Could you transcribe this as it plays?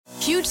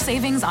huge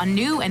savings on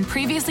new and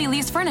previously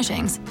leased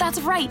furnishings. That's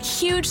right,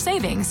 huge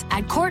savings.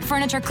 At Court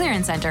Furniture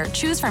Clearance Center,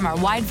 choose from our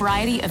wide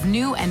variety of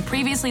new and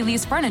previously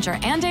leased furniture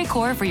and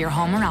decor for your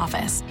home or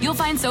office. You'll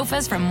find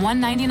sofas from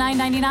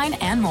 $199.99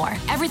 and more.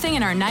 Everything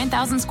in our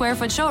 9,000 square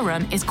foot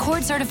showroom is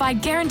Court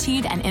certified,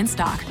 guaranteed, and in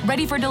stock,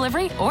 ready for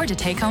delivery or to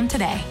take home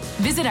today.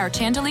 Visit our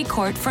Chantilly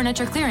Court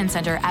Furniture Clearance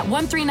Center at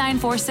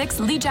 13946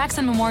 Lee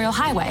Jackson Memorial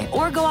Highway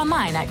or go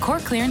online at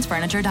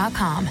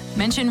courtclearancefurniture.com.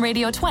 Mention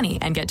Radio 20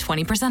 and get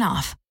 20%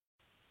 off.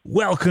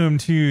 Welcome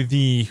to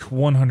the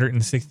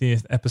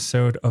 160th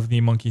episode of the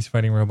Monkeys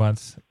Fighting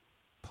Robots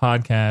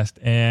podcast.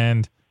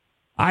 And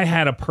I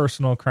had a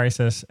personal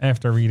crisis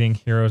after reading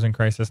Heroes in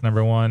Crisis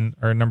number 1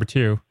 or number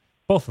 2.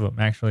 Both of them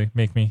actually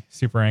make me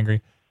super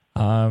angry.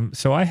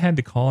 So I had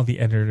to call the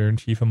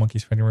editor-in-chief of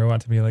Monkeys Fighting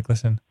Robots to be like,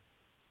 listen,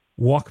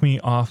 walk me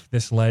off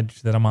this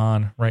ledge that I'm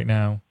on right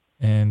now.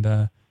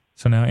 And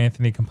so now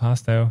Anthony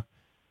Composto,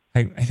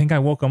 I think I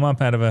woke him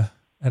up out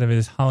of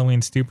his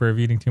Halloween stupor of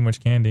eating too much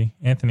candy.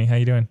 Anthony, how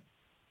you doing?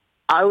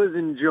 I was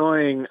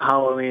enjoying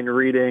Halloween,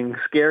 reading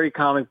scary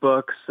comic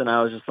books, and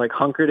I was just like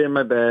hunkered in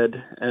my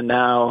bed. And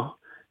now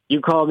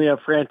you called me up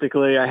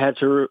frantically. I had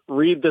to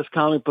read this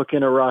comic book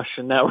in a rush,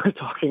 and now we're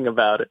talking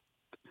about it.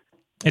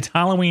 It's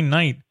Halloween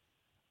night,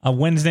 a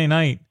Wednesday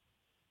night,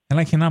 and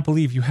I cannot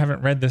believe you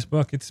haven't read this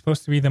book. It's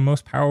supposed to be the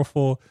most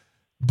powerful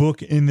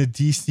book in the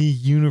DC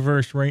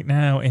universe right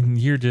now, and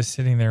you're just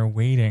sitting there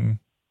waiting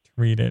to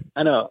read it.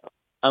 I know.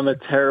 I'm a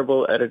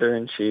terrible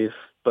editor-in-chief,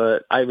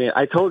 but I mean,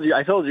 I told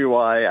you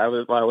why I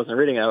wasn't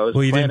reading it.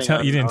 Well, you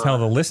didn't tell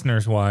the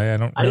listeners why. I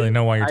don't really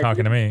know why you're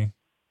talking to me.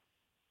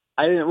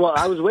 I didn't. Well,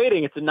 I was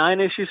waiting. It's a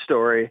 9-issue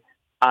story.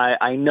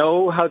 I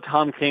know how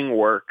Tom King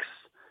works.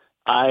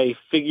 I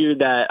figured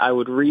that I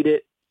would read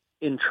it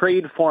in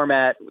trade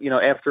format,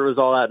 after it was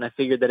all out, and I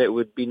figured that it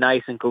would be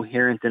nice and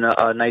coherent in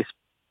a nice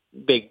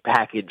big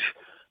package.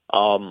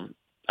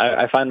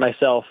 I find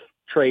myself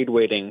trade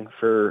waiting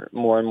for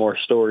more and more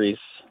stories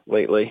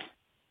lately.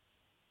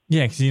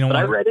 Yeah, because you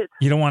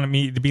don't want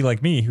me to be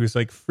like me, who's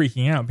like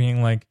freaking out,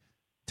 being like,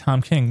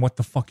 Tom King, what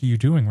the fuck are you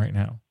doing right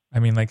now? I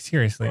mean, like,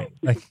 seriously,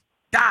 like,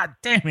 God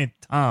damn it,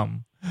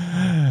 Tom.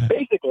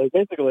 Basically,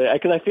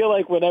 because I feel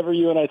like whenever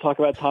you and I talk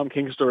about Tom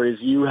King stories,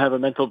 you have a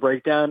mental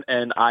breakdown,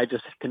 and I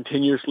just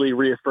continuously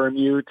reaffirm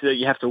you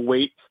you have to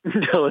wait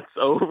until it's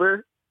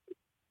over.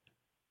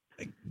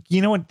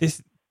 You know what?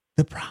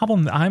 The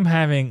problem that I'm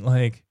having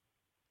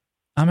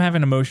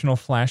emotional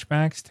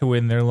flashbacks to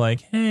when they're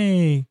like,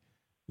 hey,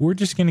 we're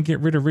just going to get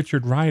rid of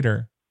Richard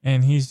Rider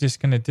and he's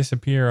just going to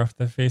disappear off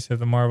the face of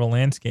the Marvel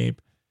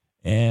landscape.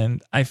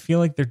 And I feel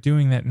like they're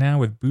doing that now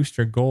with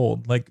Booster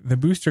Gold. Like, the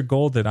Booster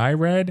Gold that I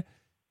read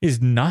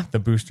is not the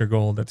Booster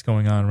Gold that's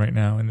going on right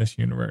now in this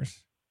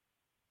universe.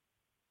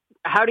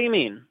 How do you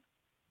mean?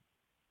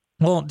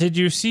 Well, did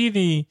you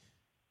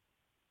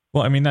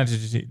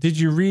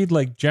read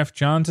like Jeff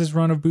Johns'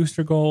 run of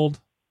Booster Gold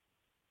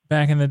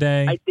back in the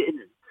day?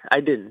 I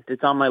didn't.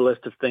 It's on my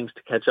list of things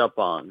to catch up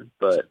on,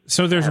 but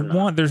so there's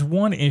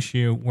one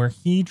issue where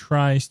he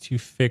tries to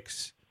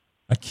fix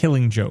a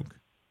Killing Joke.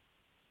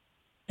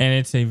 And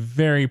it's a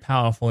very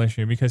powerful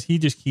issue because he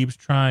just keeps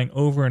trying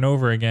over and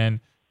over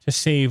again to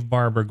save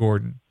Barbara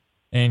Gordon.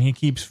 And he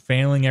keeps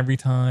failing every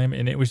time.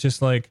 And it was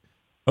just like,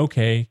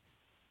 okay,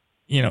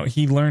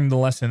 he learned the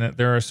lesson that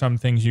there are some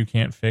things you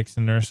can't fix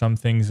and there are some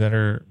things that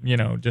are,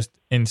 just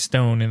in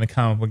stone in the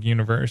comic book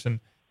universe.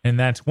 And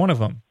that's one of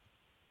them.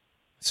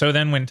 So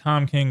then when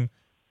Tom King,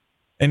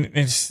 and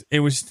it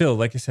was still,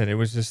 like I said, it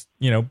was just,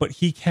 but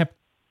he kept,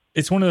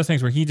 it's one of those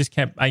things where he just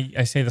kept,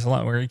 I say this a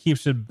lot, where he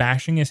keeps just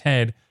bashing his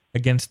head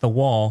against the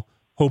wall,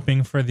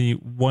 hoping for the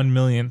 1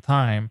 millionth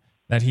time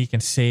that he can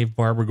save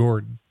Barbara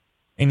Gordon.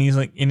 And he's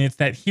like, and it's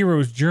that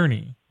hero's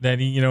journey that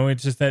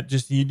it's just that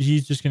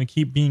he's just going to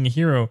keep being a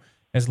hero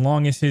as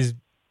long as his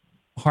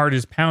heart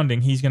is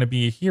pounding. He's going to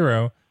be a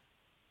hero.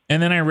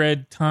 And then I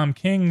read Tom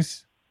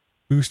King's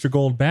Booster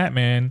Gold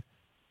Batman,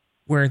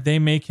 where they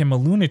make him a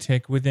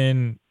lunatic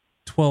within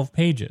 12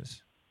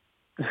 pages.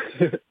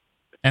 And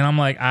I'm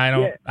like, I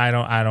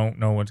don't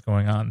know what's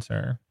going on,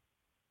 sir.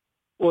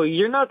 Well,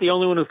 you're not the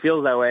only one who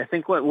feels that way. I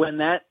think when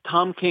that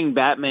Tom King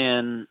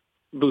Batman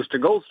Booster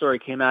Gold story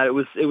came out, it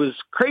was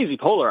crazy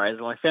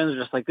polarizing. Like, fans are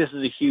just like, this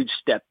is a huge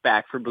step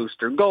back for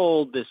Booster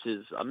Gold. This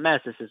is a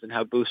mess. This isn't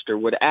how Booster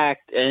would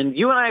act. And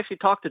you and I actually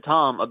talked to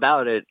Tom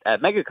about it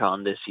at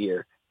MegaCon this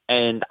year.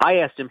 And I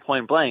asked him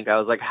point blank, I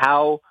was like,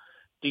 how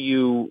do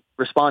you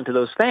respond to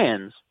those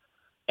fans?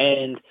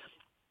 And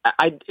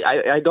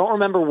I don't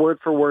remember word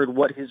for word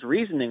what his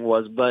reasoning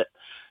was, but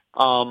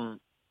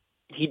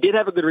he did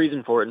have a good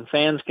reason for it, and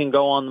fans can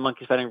go on the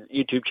Monkeys Fighting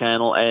YouTube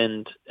channel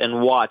and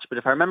watch. But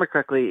if I remember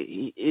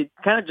correctly, it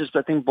kind of just,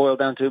 I think, boiled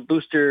down to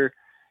Booster.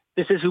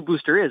 This is who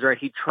Booster is, right?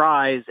 He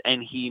tries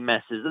and he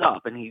messes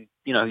up, and he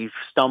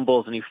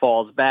stumbles and he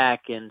falls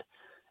back, and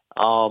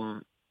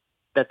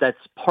that's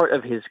part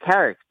of his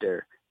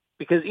character.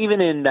 Because even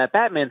in that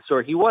Batman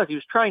story, he was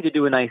trying to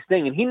do a nice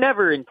thing, and he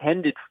never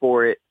intended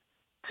for it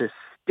to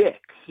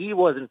stick. He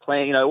wasn't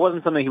playing, it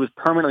wasn't something he was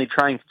permanently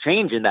trying to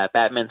change in that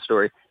Batman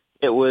story.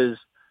 It was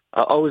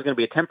always going to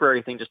be a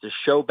temporary thing just to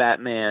show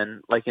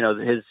Batman, like, you know,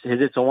 his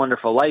It's a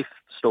Wonderful Life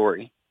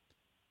story.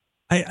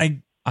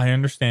 I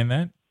understand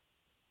that,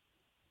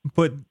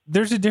 but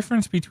there's a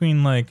difference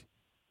between like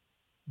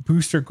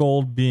Booster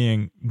Gold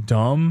being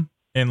dumb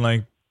and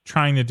like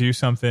trying to do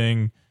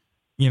something,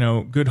 you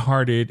know,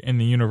 good-hearted in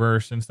the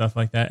universe and stuff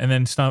like that, and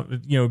then stop,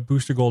 you know,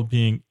 Booster Gold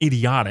being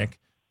idiotic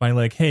by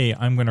like, hey,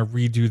 I'm going to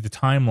redo the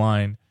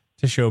timeline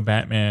to show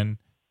Batman,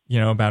 you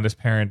know, about his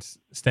parents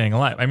staying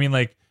alive. I mean,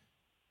 like,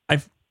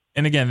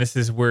 and again, this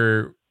is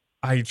where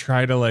I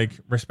try to like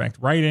respect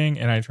writing,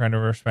 and I try to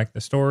respect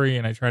the story,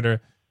 and I try to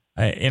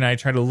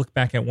look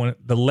back at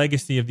the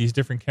legacy of these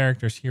different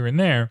characters here and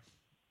there.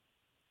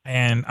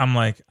 And I'm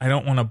like, I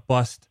don't want to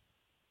bust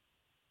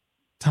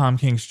Tom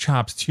King's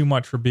chops too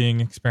much for being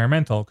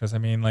experimental, because I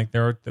mean, like,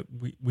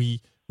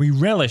 we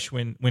relish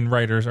when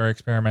writers are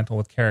experimental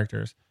with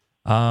characters.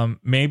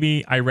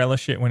 Maybe I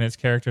relish it when it's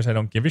characters I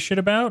don't give a shit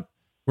about,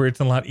 where it's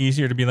a lot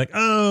easier to be like,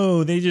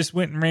 oh, they just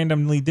went and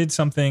randomly did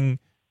something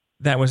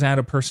that was out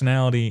of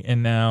personality,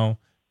 and now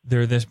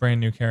they're this brand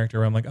new character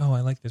where I'm like, oh,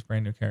 I like this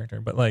brand new character.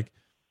 But like,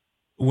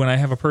 when I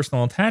have a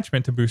personal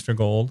attachment to Booster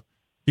Gold,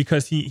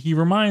 because he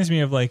reminds me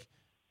of like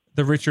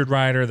the Richard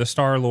Rider, the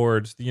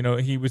Star-Lords, you know,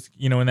 he was,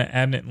 you know, in that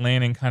Abnett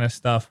Lanning kind of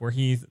stuff where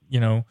he's, you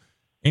know,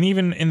 and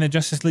even in the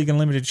Justice League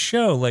Unlimited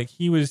show, like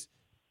he's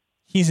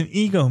an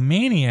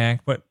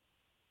egomaniac, but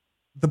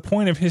the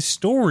point of his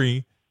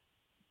story,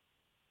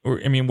 or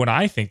I mean, what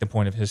I think the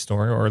point of his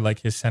story, or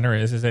like his center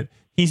is that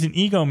he's an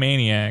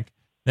egomaniac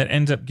that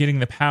ends up getting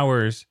the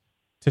powers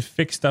to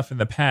fix stuff in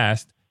the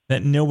past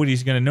that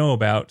nobody's going to know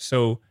about.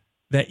 So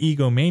that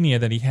egomania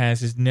that he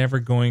has is never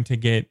going to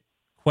get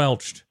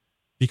quelched,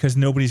 because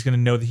nobody's going to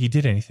know that he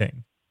did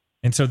anything.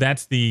 And so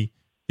that's the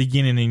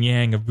yin and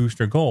yang of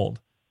Booster Gold.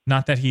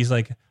 Not that he's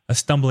like a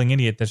stumbling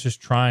idiot that's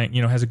just trying,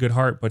 you know, has a good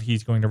heart, but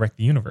he's going to wreck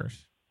the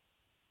universe.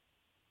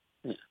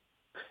 Yeah.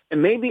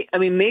 And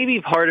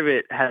maybe part of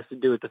it has to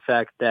do with the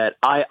fact that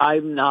I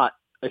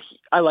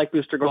like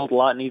Booster Gold a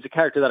lot, and he's a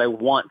character that I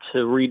want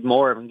to read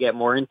more of and get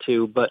more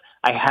into, but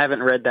I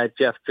haven't read that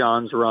Jeff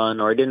Johns run,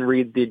 or I didn't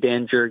read the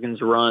Dan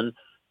Jurgens run.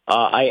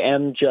 I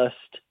am just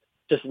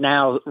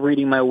now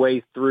reading my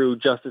way through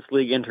Justice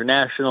League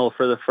International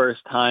for the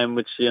first time,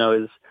 which, you know,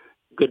 is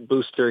good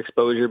Booster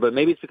exposure, but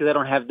maybe it's because I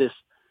don't have this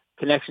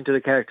connection to the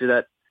character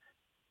that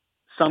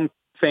some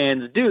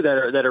fans do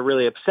that are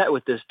really upset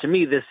with this. To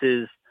me, this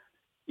is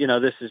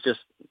just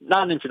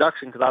not an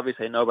introduction, because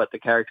obviously I know about the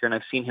character and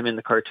I've seen him in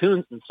the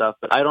cartoons and stuff,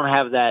 but I don't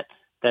have that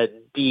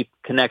deep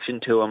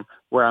connection to him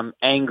where I'm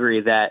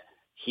angry that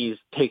he's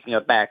taking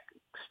a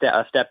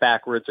step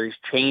backwards, or he's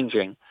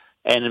changing.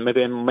 And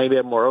maybe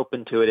I'm more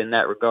open to it in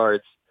that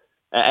regards.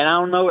 And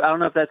I don't know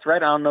if that's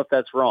right. I don't know if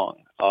that's wrong.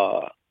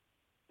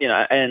 You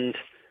know, and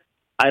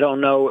I don't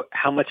know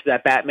how much of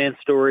that Batman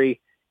story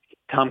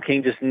Tom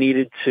King just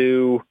needed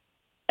to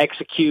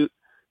execute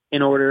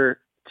in order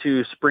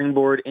to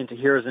springboard into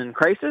Heroes in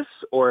Crisis,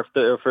 or if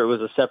it was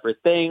a separate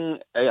thing.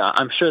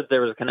 I'm sure that there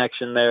was a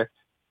connection there.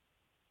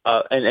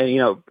 And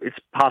you know, it's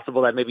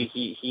possible that maybe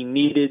he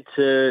needed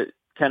to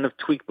kind of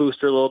tweak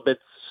Booster a little bit,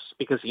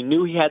 because he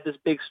knew he had this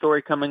big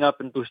story coming up,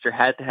 and Booster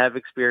had to have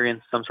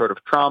experienced some sort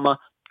of trauma.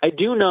 I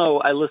do know,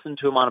 I listened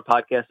to him on a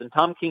podcast, and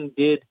Tom King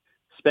did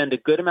spend a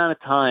good amount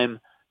of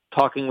time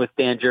talking with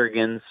Dan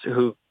Jurgens,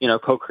 who, you know,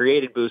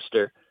 co-created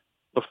Booster,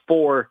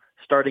 before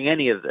starting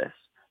any of this.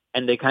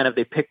 And they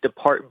picked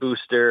apart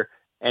Booster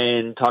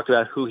and talked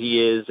about who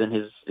he is and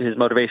his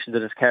motivations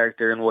and his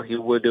character and what he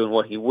would do and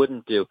what he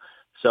wouldn't do.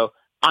 So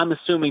I'm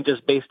assuming,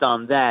 just based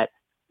on that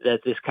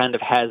this kind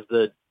of has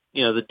the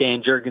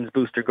Dan Jurgens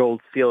Booster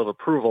Gold seal of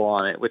approval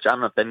on it, which I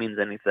don't know if that means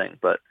anything,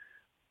 but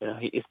you know,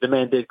 the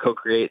man did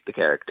co-create the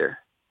character.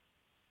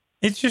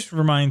 It just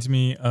reminds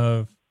me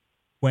of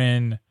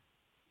when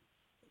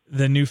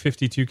the New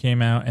 52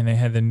 came out, and they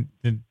had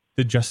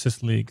the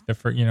Justice League,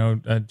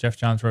 Jeff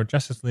Johns wrote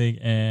Justice League,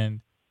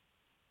 and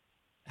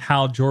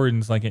Hal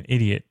Jordan's like an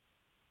idiot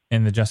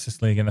in the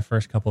Justice League in the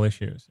first couple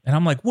issues. And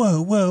I'm like,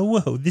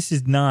 whoa, this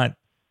is not,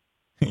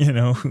 you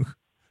know,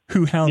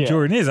 who Hal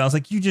Jordan is. I was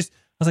like,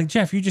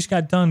 Jeff, you just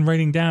got done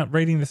writing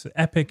this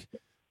epic,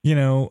 you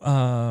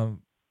know,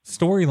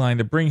 storyline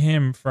to bring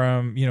him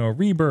from, you know,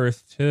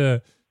 Rebirth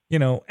to, you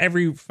know,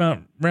 every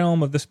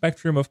realm of the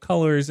spectrum of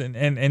colors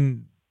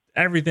and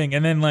everything.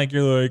 And then like,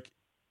 you're like,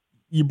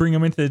 you bring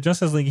him into the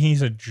Justice League, and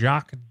he's a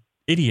jock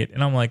idiot.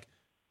 And I'm like,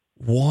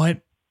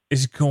 what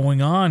is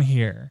going on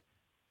here?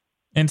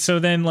 And so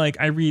then like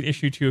I read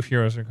issue 2 of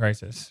Heroes in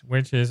Crisis,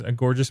 which is a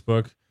gorgeous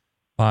book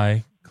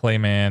by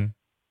Clayman.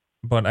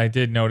 But I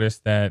did notice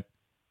that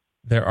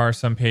there are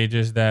some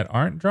pages that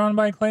aren't drawn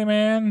by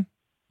Clayman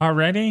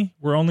already.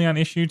 We're only on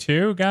issue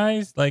 2,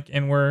 guys. Like,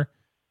 and we're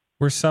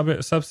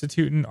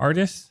substituting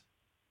artists.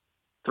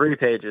 3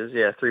 pages.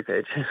 Yeah, 3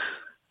 pages.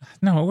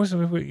 No, it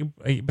wasn't.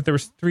 But there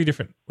was 3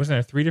 different. Wasn't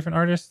there 3 different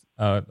artists?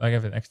 I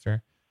have an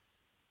extra.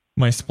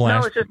 My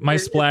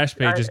splash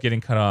page is getting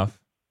cut off.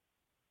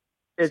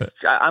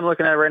 I'm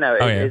looking at it right now.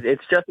 Oh, yeah.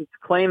 It's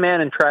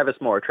Clayman and Travis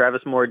Moore.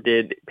 Travis Moore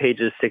did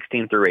pages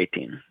 16 through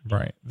 18.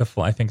 Right.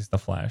 I think it's the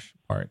Flash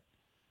part.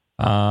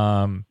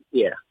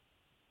 Yeah.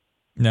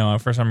 No,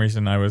 for some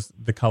reason I was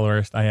the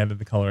colorist. I added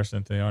the colorist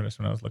into the artist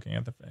when I was looking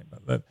at the thing.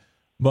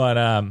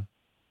 But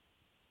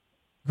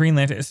Green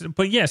Lantern.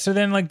 But yeah, so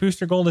then like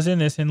Booster Gold is in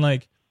this and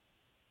like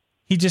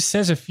he just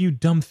says a few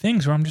dumb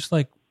things where I'm just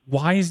like,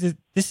 why is it?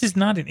 This is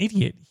not an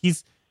idiot.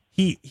 He's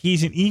an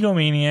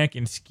egomaniac,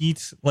 and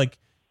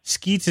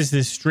Skeets is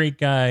this straight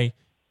guy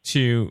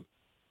to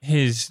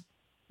his,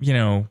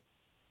 dumb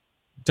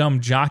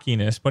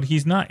jockiness, but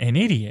he's not an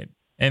idiot.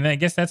 And I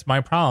guess that's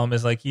my problem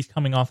is like he's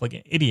coming off like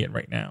an idiot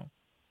right now.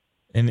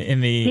 In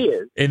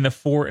the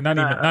four,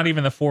 not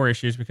even the 4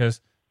 issues, because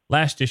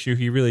last issue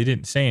he really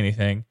didn't say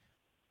anything,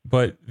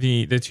 but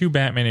the 2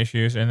 Batman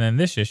issues and then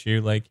this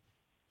issue, like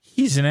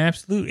he's an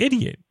absolute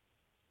idiot.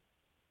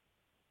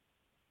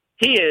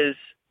 He is,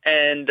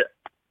 and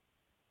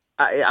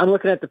I'm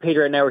looking at the page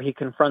right now where he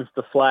confronts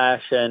the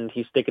Flash and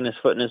he's sticking his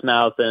foot in his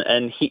mouth,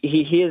 and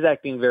he is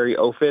acting very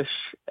oafish,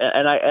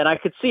 and I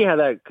could see how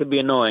that could be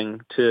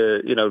annoying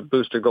to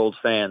Booster Gold's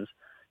fans,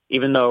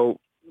 even though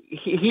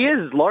he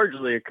is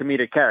largely a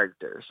comedic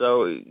character.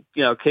 So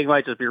King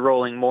might just be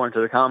rolling more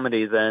into the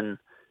comedy than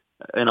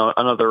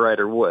another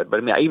writer would. But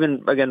I mean,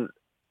 even again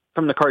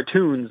from the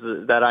cartoons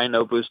that I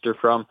know Booster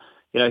from,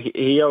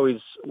 he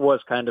always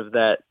was kind of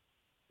that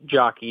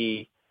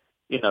jockey,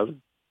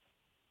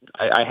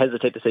 I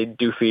hesitate to say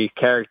doofy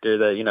character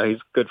that,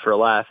 he's good for a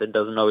laugh and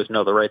doesn't always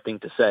know the right thing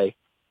to say.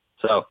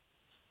 So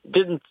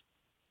doesn't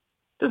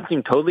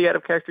seem totally out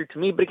of character to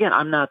me, but again,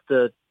 I'm not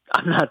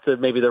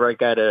maybe the right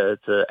guy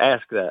to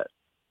ask that.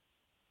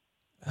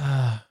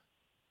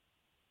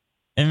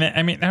 And then,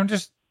 I mean,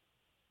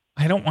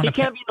 I don't want to. He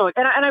can't be annoying.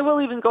 And I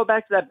will even go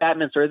back to that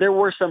Batman story. There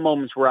were some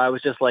moments where I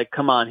was just like,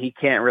 come on, he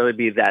can't really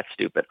be that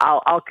stupid.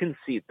 I'll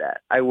concede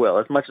that. I will.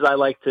 As much as I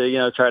like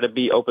to, try to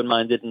be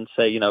open-minded and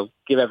say,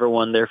 give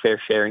everyone their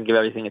fair share and give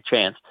everything a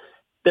chance.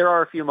 There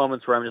are a few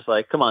moments where I'm just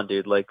like, come on,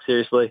 dude. Like,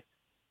 seriously?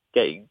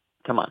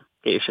 Come on.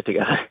 Get your shit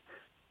together.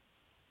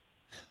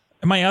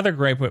 My other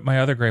gripe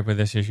with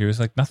this issue is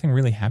like nothing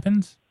really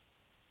happens.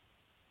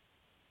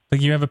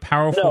 Like you have a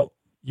powerful.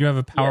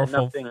 Yeah,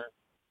 nothing.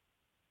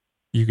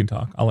 You can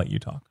talk. I'll let you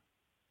talk.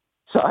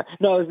 Sorry.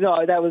 No,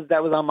 that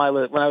was on my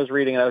list. When I was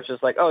reading it, I was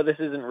just like, oh, this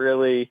isn't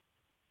really,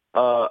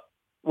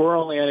 we're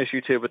only on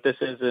issue 2, but this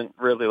isn't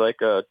really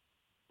like a,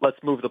 let's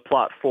move the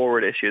plot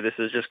forward issue. This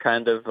is just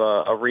kind of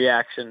a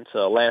reaction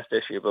to last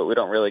issue, but we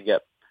don't really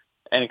get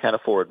any kind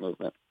of forward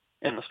movement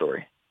in the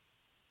story.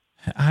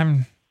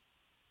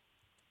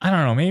 I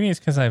don't know. Maybe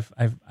it's because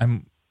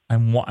I'm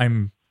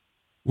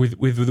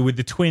with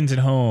the twins at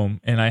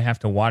home, and I have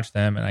to watch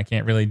them, and I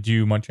can't really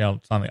do much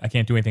else I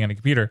can't do anything on the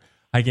computer.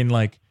 I can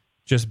like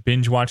just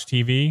binge watch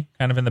TV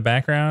kind of in the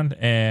background,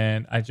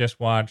 and I just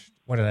watched.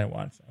 What did I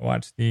watch? I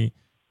watched the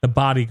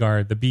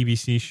Bodyguard, the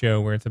BBC show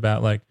where it's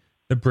about like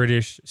the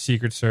British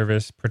Secret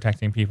Service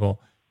protecting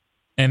people,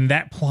 and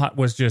that plot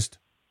was just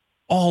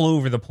all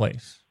over the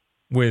place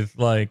with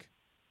like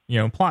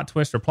plot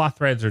twists or plot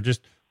threads or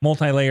just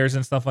multi-layers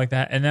and stuff like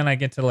that. And then I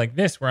get to like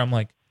this where I'm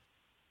like,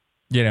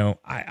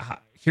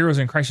 Heroes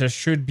in Crisis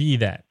should be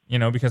that,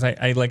 because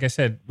I like I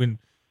said, when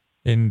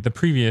in the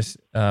previous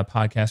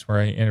podcast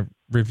where I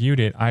reviewed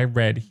it, I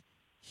read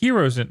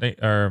Heroes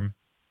in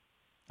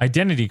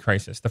Identity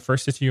Crisis, the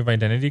first issue of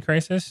Identity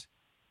Crisis.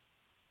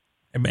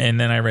 And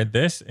then I read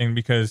this, and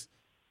because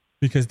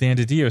Dan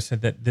DiDio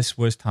said that this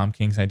was Tom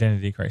King's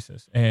Identity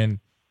Crisis, and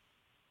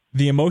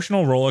the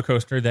emotional roller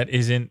coaster that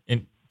isn't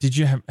in.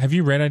 Have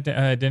you read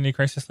Identity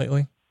Crisis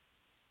lately?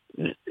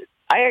 Within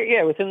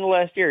the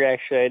last year,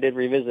 actually, I did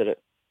revisit it.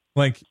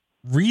 Like,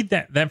 read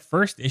that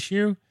first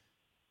issue,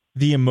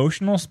 the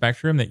emotional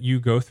spectrum that you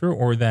go through,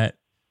 or that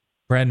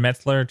Brad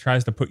Metzler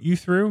tries to put you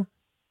through,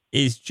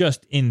 is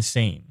just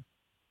insane.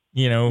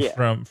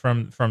 From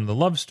the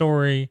love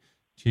story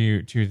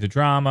to the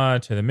drama,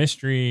 to the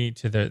mystery,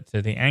 to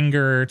the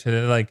anger, to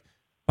the like.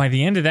 By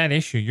the end of that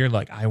issue, you're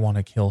like, I want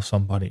to kill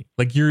somebody.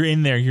 Like you're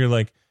in there, you're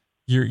like.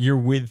 You're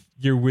with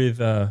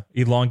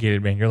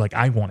Elongated Man. You're like,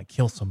 I want to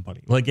kill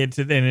somebody. Like it's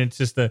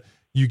just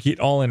you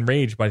get all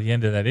enraged by the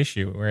end of that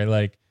issue where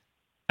like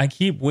I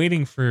keep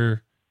waiting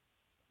for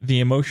the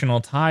emotional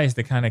ties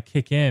to kind of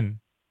kick in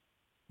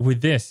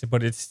with this,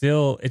 but it's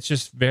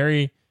just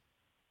very,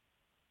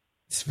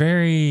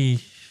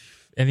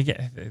 and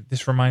again,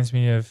 this reminds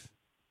me of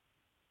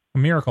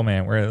Miracle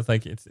Man, where it's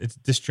like it's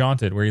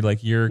disjointed, where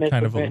you're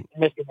kind of Mr.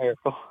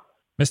 Miracle.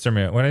 Mr.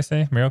 Miracle. What did I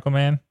say? Miracle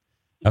Man.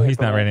 Oh,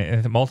 he's not writing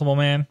it. Multiple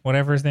Man,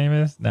 whatever his name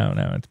is. No,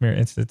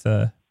 it's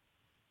a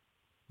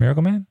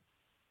Miracle Man.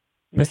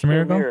 Mr.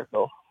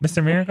 Miracle.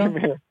 Mr.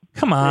 Miracle.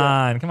 Come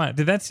on.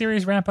 Did that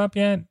series wrap up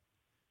yet?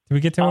 Did we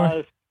get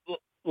to it?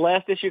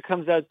 Last issue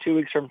comes out 2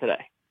 weeks from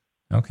today.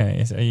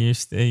 Okay. Are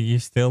you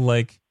still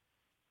like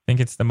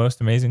think it's the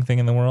most amazing thing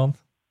in the world?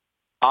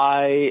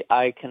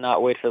 I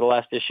cannot wait for the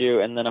last issue,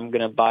 and then I'm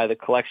going to buy the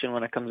collection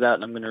when it comes out,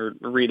 and I'm going to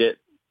read it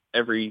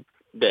every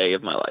day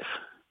of my life.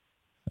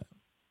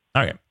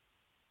 Okay.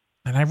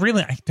 And I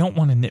don't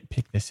want to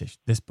nitpick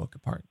this book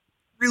apart.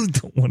 Really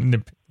don't want to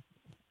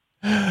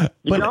nitpick.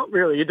 You don't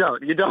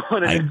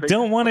want to. I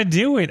don't want to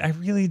do it. I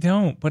really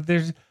don't. But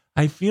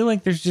I feel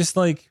like there's just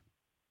like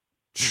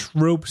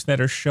tropes that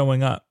are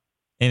showing up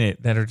in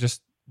it that are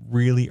just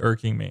really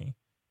irking me.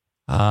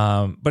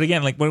 But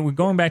again, like when we're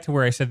going back to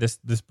where I said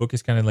this book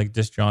is kind of like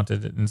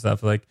disjointed and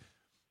stuff, like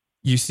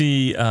you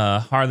see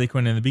Harley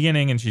Quinn in the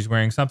beginning and she's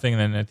wearing something,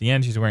 and then at the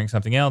end she's wearing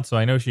something else. So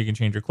I know she can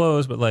change her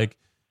clothes, but like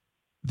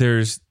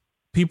there's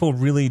people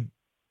really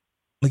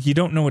like you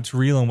don't know what's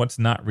real and what's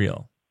not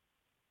real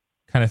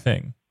kind of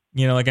thing.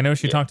 You know, like I know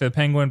she talked to the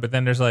penguin, but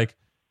then there's like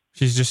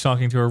she's just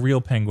talking to a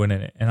real penguin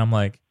in it. And I'm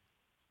like,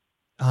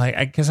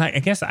 I guess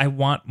I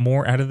want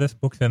more out of this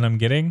book than I'm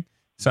getting.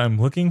 So I'm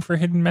looking for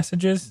hidden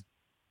messages.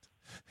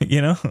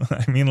 You know,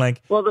 I mean,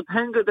 like, well, the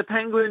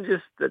penguin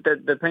just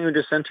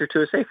sent her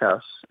to a safe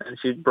house, and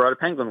she brought a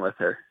penguin with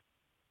her.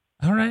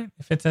 All right,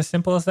 if it's as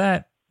simple as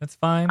that, that's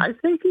fine. I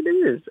think it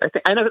is.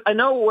 I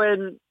know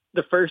when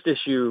the first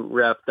issue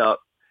wrapped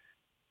up,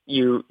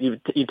 you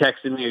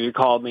texted me or you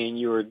called me, and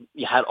you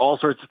had all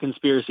sorts of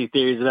conspiracy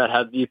theories about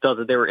how you felt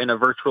that they were in a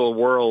virtual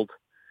world.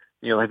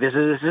 You're like, this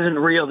isn't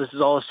real. This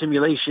is all a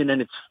simulation,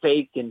 and it's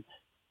fake, and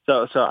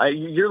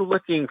you're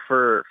looking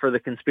for the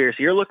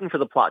conspiracy. You're looking for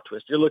the plot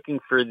twist. You're looking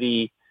for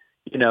the,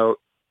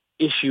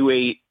 issue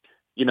 8,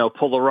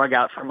 pull the rug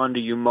out from under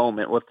you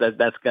moment.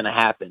 That's going to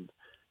happen.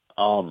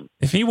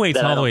 If he waits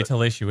all the way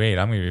till issue 8,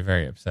 I'm going to be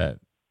very upset.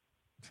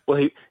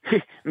 Well,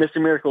 Mr.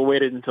 Miracle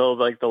waited until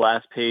like the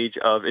last page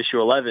of issue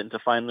 11 to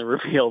finally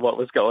reveal what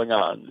was going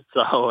on.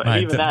 So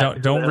right, even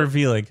don't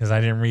reveal it because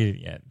I didn't read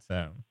it yet.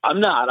 So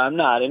I'm not,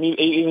 and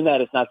even that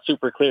it's not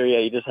super clear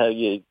yet. You just have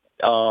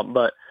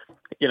but.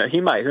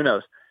 He might. Who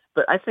knows?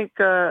 But I think,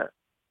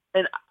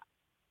 and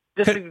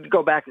just to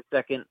go back a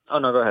second. Oh,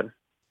 no, go ahead.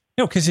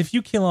 No, because if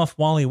you kill off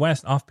Wally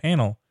West off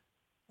panel,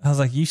 I was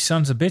like, you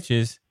sons of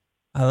bitches.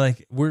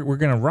 We're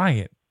going to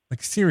riot.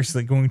 Like,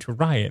 seriously, going to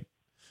riot.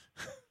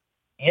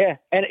 Yeah.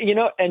 And,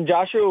 and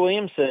Joshua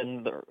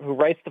Williamson, who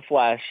writes The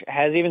Flash,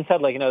 has even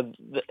said, like,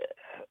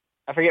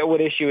 I forget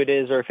what issue it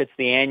is or if it's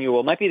the annual.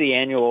 It might be the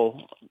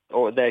annual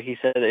or that he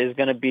said is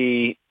going to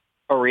be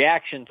a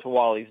reaction to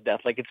Wally's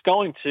death. Like, it's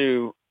going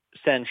to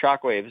send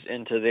shockwaves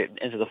into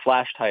the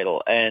Flash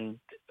title, and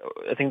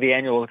I think the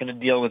annual is going to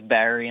deal with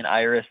Barry and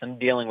Iris and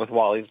dealing with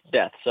Wally's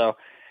death. So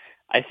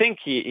I think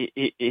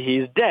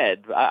he's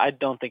dead. I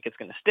don't think it's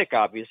going to stick.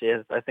 Obviously,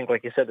 I think,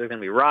 like you said, there's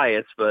going to be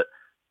riots, but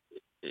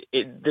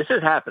this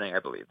is happening. I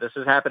believe this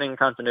is happening in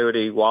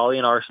continuity. Wally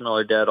and Arsenal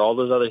are dead. All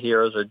those other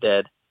heroes are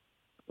dead.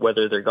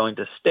 Whether they're going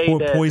to stay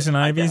dead, Poison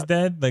Ivy's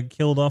dead. Like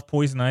killed off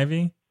Poison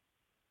Ivy.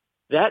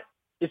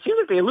 It seems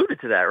like they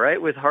alluded to that,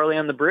 right? With Harley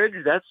on the bridge.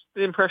 That's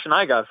the impression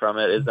I got from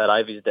it, is that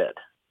Ivy's dead.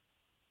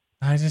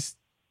 I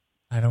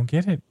don't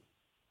get it.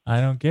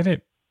 I don't get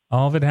it.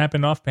 All of it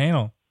happened off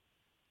panel.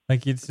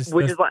 Like it's just...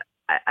 Which is why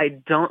I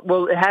don't...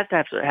 Well, it has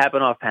to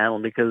happen off panel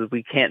because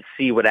we can't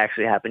see what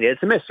actually happened yet.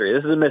 It's a mystery.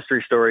 This is a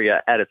mystery story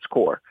at its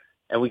core.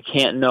 And we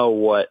can't know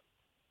what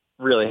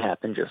really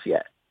happened just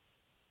yet.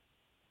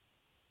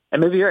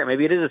 And maybe you're right.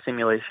 Maybe it is a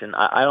simulation.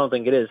 I don't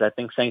think it is. I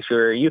think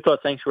Sanctuary, you thought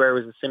Sanctuary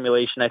was a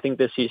simulation. I think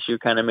this issue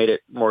kind of made it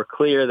more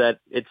clear that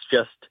it's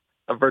just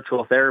a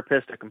virtual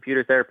therapist, a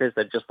computer therapist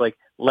that just like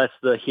lets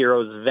the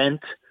heroes vent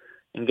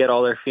and get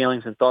all their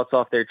feelings and thoughts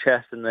off their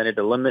chest, and then it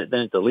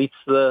deletes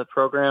the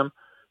program.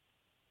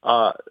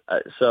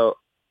 So,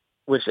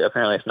 which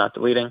apparently it's not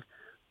deleting.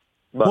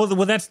 But,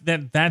 well,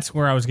 that's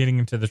where I was getting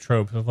into the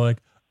trope of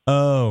like,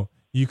 oh,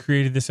 you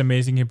created this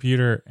amazing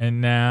computer,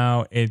 and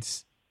now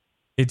it's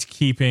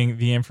keeping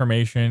the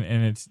information,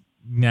 and it's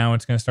going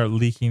to start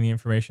leaking the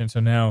information.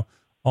 So now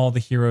all the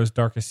heroes'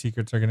 darkest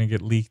secrets are going to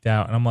get leaked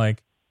out. And I'm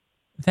like,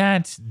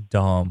 that's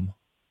dumb.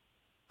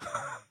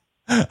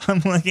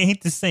 I'm like, I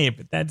hate to say it,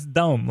 but that's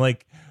dumb.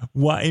 Like,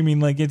 why? I mean,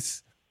 like,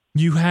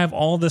 you have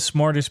all the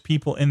smartest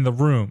people in the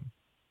room.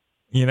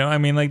 I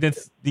mean, like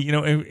that's,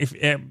 if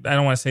I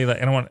don't want to say that,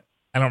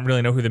 I don't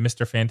really know who the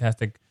Mr.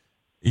 Fantastic,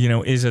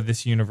 is of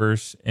this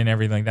universe and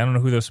everything like that. I don't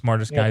know who those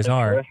smartest guys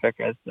are.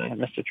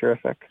 Mr.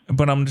 Terrific.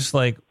 But I'm just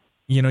like,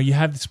 you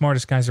have the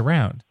smartest guys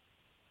around.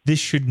 This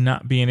should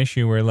not be an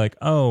issue where like,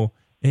 oh,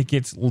 it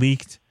gets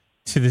leaked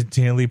to the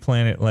Daily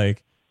Planet,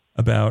 like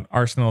about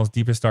Arsenal's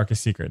deepest,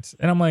 darkest secrets.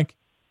 And I'm like,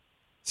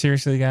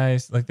 seriously,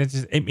 guys, like that's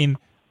just, I mean,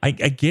 I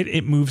get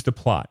it moves the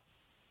plot.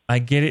 I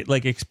get it,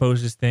 like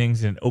exposes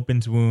things and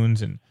opens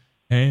wounds and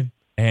it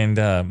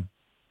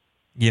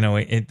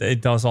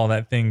does all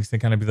that things to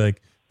kind of be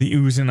like, the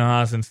oohs and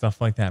ahs and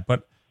stuff like that.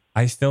 But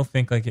I still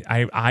think like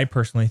I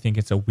personally think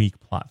it's a weak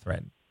plot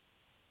thread.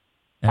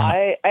 And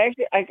I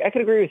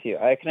could agree with you.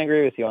 I can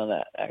agree with you on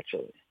that,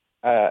 actually.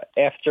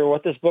 After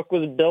what this book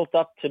was built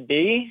up to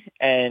be,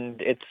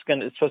 and it's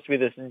supposed to be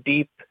this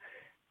deep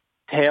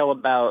tale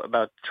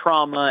about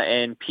trauma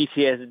and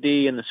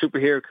PTSD and the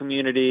superhero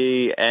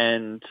community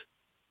and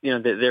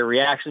their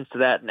reactions to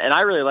that. And I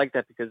really like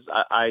that because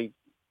I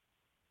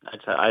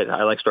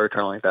like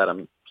storytelling like that.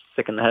 I'm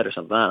sick in the head or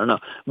something. I don't know.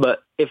 But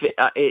if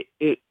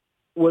it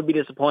would be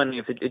disappointing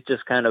if it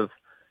just kind of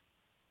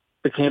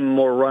became a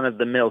more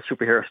run-of-the-mill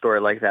superhero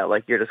story like that,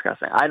 like you're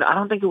discussing. I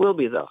don't think it will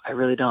be, though. I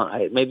really don't.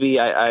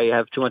 I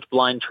have too much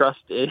blind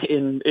trust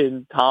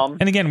in Tom.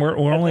 And again, we're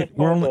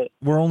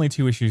only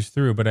 2 issues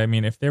through. But I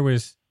mean, if there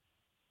was,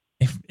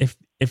 if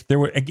there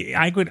were,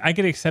 I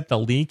could accept a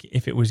leak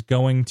if it was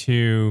going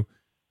to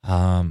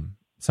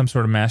some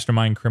sort of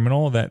mastermind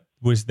criminal that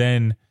was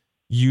then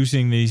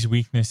using these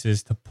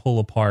weaknesses to pull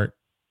apart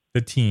the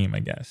team. I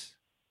guess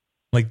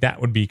like that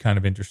would be kind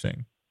of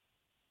interesting.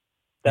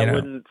 That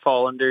wouldn't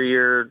fall under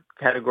your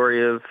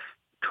category of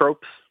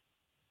tropes.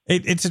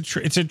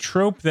 It's a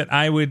trope that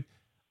I would.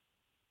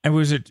 It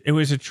was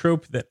a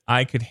trope that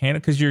I could handle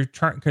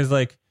because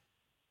like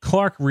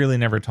Clark really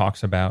never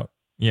talks about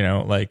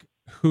like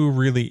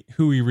who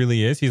he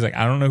really is. He's like,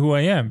 I don't know who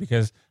I am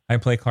because I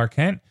play Clark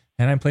Kent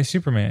and I play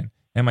Superman.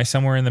 Am I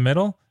somewhere in the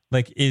middle?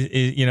 Like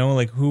is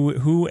like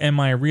who am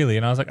I really?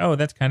 And I was like, oh,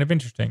 that's kind of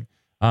interesting.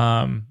 But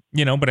I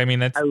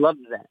mean I love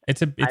that. I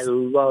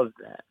love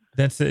that.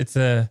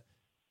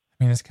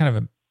 I mean, it's kind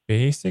of a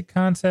basic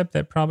concept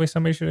that probably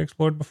somebody should have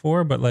explored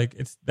before, but like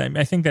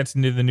I think that's the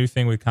new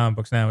thing with comic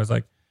books now is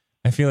like,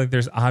 I feel like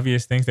there's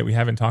obvious things that we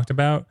haven't talked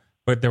about,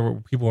 but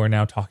people are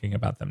now talking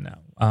about them now.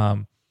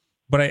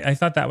 But I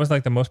thought that was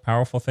like the most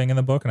powerful thing in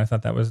the book, and I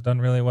thought that was done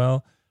really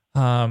well.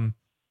 But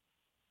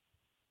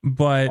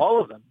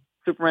all of them,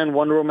 Superman,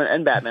 Wonder Woman,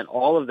 and Batman,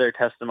 all of their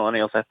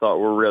testimonials I thought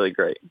were really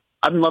great.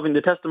 I'm loving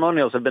the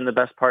testimonials have been the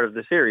best part of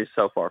the series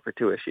so far for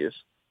 2 issues.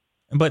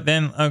 But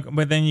then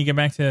you get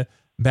back to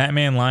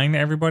Batman lying to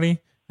everybody.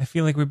 I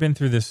feel like we've been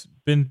through this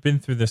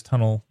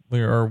tunnel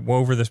or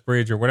over this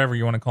bridge or whatever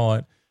you want to call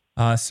it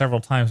several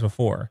times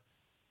before.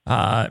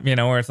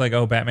 Where it's like,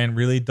 oh, Batman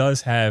really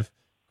does have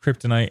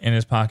kryptonite in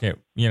his pocket,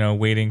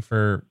 waiting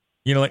for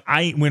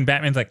when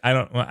Batman's like, I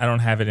don't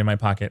have it in my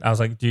pocket. I was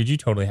like, dude, you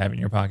totally have it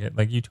in your pocket.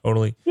 Like you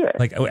totally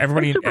like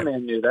everybody.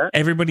 Superman knew that.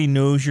 Everybody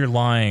knows you're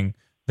lying.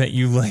 That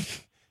you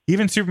like.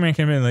 Even Superman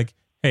came in like,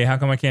 hey, how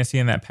come I can't see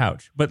in that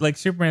pouch? But like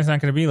Superman's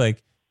not going to be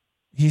like.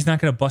 He's not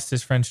going to bust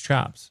his friend's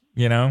chops,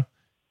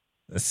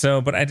 So,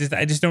 but I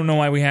just don't know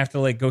why we have to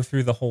like go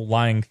through the whole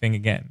lying thing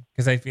again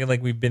because I feel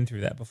like we've been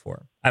through that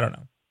before. I don't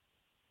know.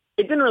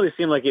 It didn't really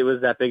seem like it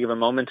was that big of a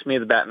moment to me,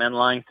 the Batman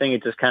lying thing.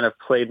 It just kind of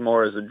played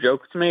more as a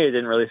joke to me. It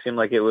didn't really seem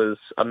like it was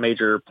a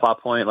major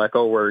plot point, like,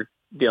 oh, we're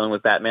dealing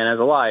with Batman as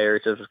a liar.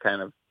 It just was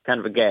kind of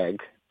a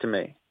gag to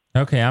me.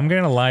 Okay, I'm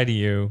going to lie to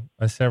you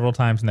several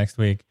times next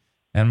week,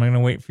 and I'm going to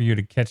wait for you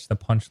to catch the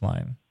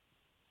punchline.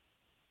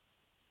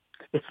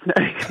 It's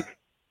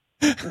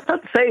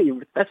not the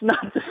same. That's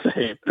not the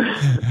same.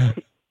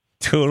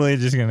 Totally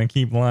just going to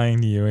keep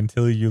lying to you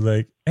until you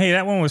like, hey,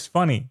 that one was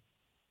funny.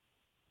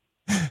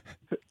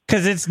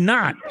 Because it's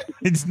not.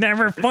 It's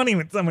never funny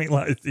when somebody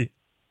lies to you.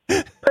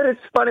 But it's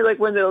funny, like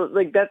when they're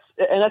like that's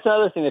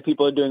another thing that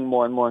people are doing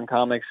more and more in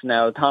comics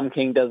now. Tom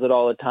King does it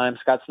all the time.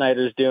 Scott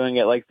Snyder's doing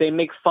it. Like they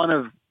make fun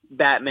of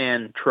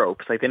Batman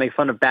tropes. Like they make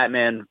fun of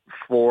Batman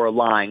for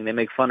lying. They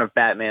make fun of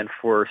Batman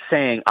for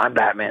saying I'm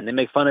Batman. They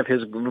make fun of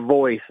his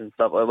voice and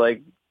stuff.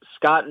 Like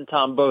Scott and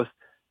Tom both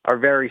are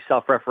very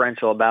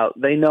self-referential about.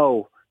 They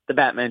know the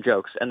Batman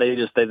jokes and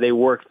they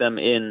work them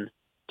in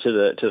to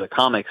the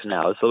comics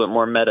now. It's a little bit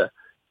more meta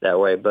that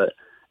way. But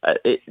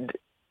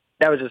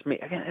that was just me.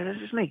 Again, it was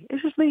just me.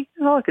 It's just me.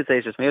 All I could say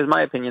is just me. It was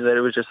my opinion that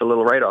it was just a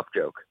little write-off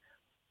joke.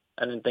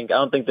 I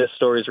don't think this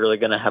story is really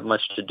going to have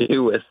much to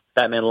do with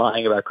Batman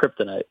lying about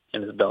kryptonite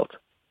in his belt.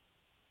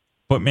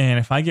 But man,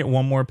 if I get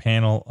one more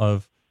panel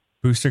of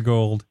Booster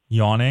Gold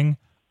yawning,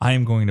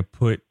 I'm going to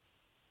put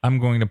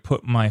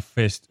my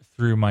fist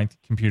through my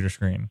computer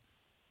screen.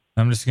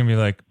 I'm just going to be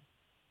like,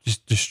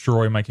 just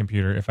destroy my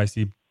computer if I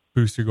see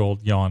Booster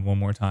Gold yawn one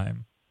more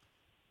time.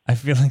 I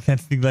feel like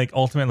that's the like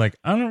ultimate, like,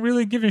 I don't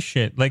really give a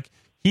shit. Like,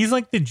 he's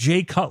like the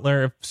Jay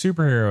Cutler of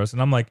superheroes.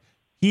 And I'm like,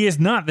 he is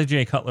not the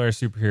Jay Cutler of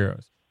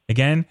superheroes.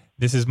 Again,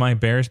 this is my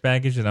bearish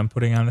baggage that I'm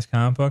putting on this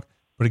comic book.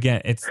 But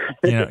again, it's,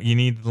 you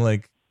need to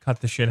like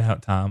cut the shit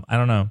out, Tom. I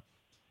don't know.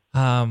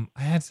 I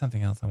had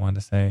something else I wanted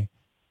to say.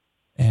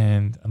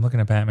 And I'm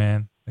looking at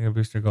Batman, look at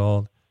Booster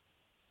Gold,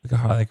 look at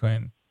Harley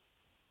Quinn.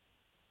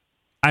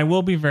 I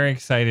will be very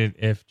excited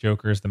if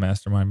Joker is the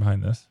mastermind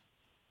behind this.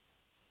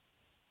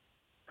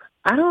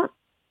 I don't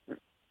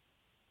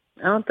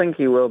think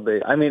he will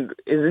be. I mean,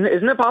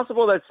 isn't it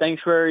possible that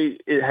Sanctuary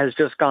has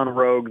just gone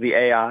rogue? The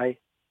AI,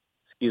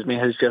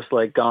 has just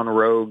like gone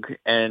rogue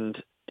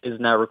and is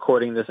now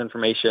recording this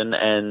information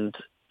and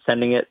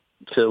sending it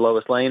to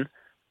Lois Lane.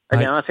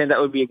 Again, I'm not saying that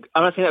would be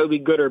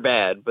good or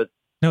bad, but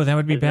no, that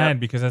would be bad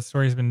because that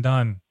story's been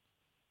done.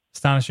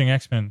 Astonishing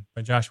X-Men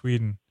by Josh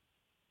Whedon,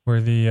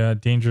 where the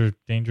danger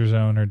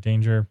zone or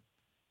danger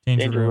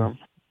room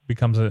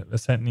becomes a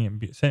sentient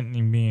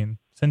being.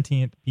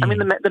 I mean,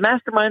 the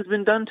mastermind's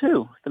been done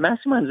too.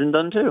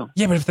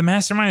 Yeah, but if the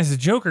mastermind is the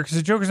Joker, because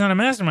the Joker's not a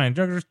mastermind,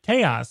 the Joker's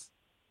chaos.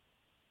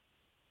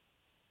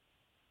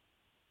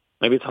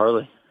 Maybe it's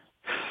Harley.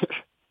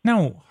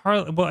 No,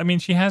 Harley. Well, I mean,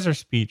 she has her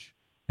speech,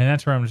 and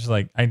that's where I'm just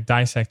like, I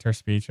dissect her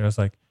speech, and I was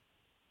like,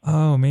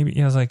 oh,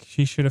 maybe. I was like,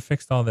 she should have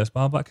fixed all this,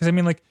 blah blah. Because I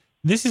mean, like,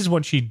 this is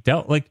what she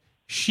dealt. Like,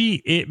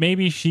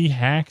 maybe she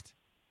hacked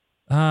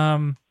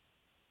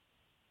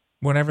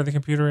Whatever the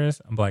computer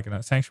is, I'm blanking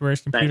out.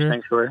 Sanctuary's computer.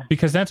 Sanctuary.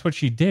 Because that's what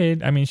she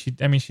did.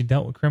 She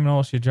dealt with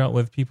criminals. She dealt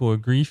with people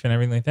with grief and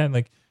everything like that.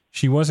 Like,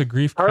 she was a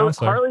grief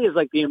counselor. Harley is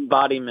like the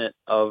embodiment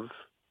of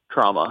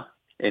trauma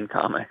in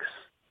comics.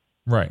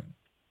 Right.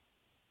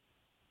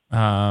 But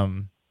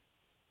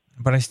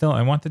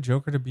I want the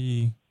Joker to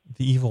be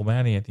the evil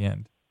baddie at the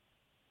end.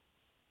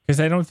 Because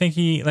I don't think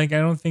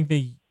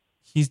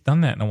he's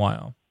done that in a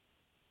while.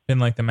 Been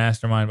like the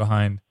mastermind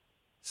behind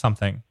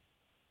something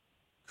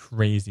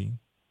crazy.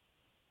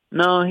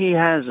 No, he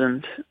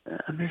hasn't.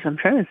 I'm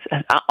trying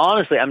to,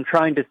 honestly, I'm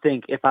trying to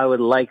think if I would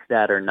like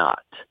that or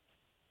not.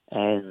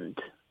 And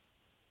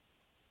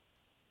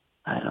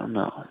I don't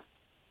know.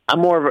 I'm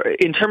more of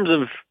in terms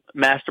of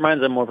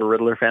masterminds, I'm more of a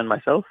Riddler fan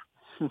myself,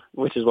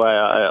 which is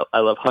why I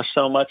love Hush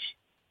so much.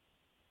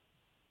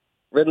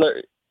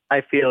 Riddler,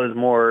 I feel, is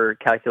more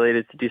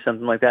calculated to do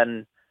something like that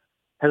and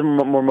has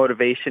more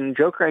motivation.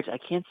 Joker, I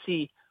can't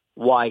see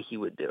why he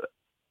would do it.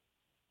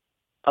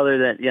 Other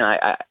than,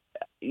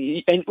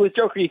 and with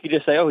Joker, you could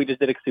just say, oh, he just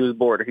did it because he was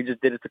bored, or he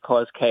just did it to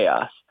cause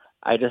chaos.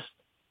 I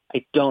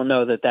don't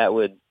know that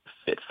would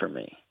fit for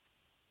me.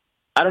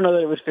 I don't know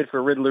that it would fit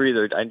for Riddler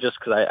either.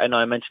 Because I know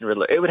I mentioned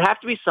Riddler. It would have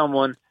to be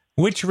someone.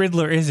 Which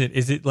Riddler is it?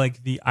 Is it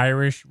like the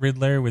Irish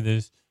Riddler with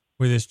his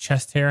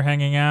chest hair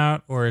hanging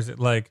out, or is it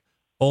like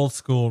old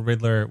school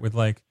Riddler with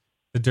like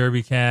the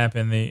derby cap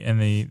and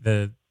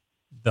the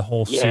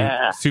whole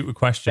suit with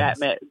questions?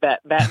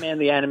 Batman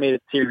the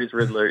animated series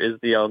Riddler is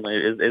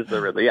the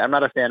Riddler. Yeah, I'm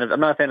not a fan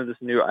of this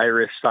new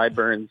Irish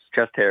sideburns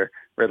chest hair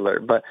Riddler,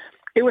 but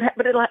it'll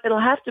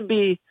have to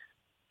be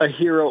a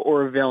hero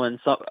or a villain,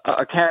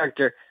 a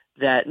character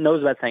that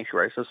knows about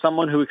Sanctuary. So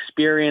someone who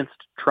experienced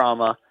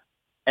trauma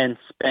and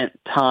spent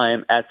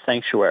time at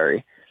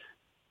Sanctuary.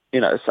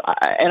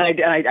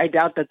 I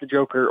doubt that the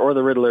Joker or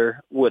the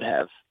Riddler would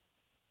have.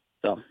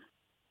 So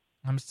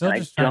I'm still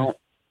just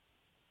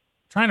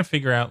trying to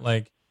figure out,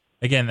 like,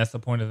 again, that's the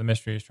point of the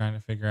mystery, is trying to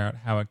figure out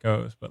how it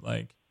goes. But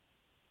like,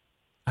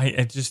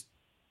 I just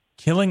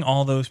killing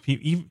all those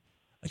people.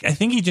 Like, I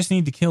think you just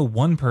need to kill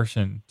one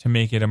person to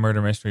make it a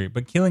murder mystery.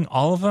 But killing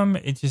all of them,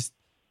 it just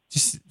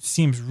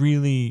seems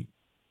really,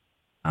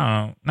 I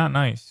don't know, not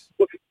nice.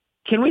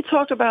 Can we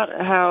talk about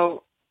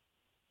how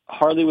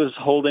Harley was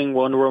holding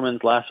Wonder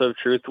Woman's lasso of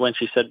truth when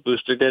she said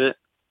Booster did it?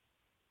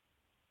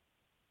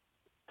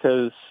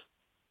 Because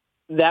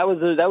that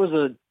was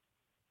a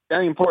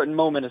very important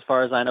moment as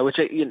far as I know. Which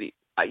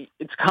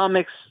it's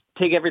comics,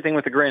 take everything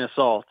with a grain of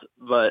salt,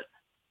 but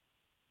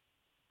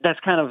that's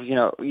kind of,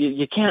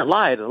 you can't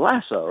lie to the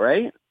lasso,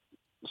 right?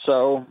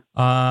 So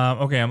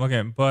okay, I'm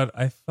looking, but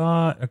I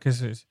thought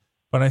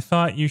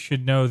you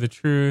should know the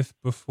truth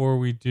before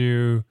we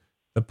do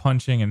the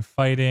punching and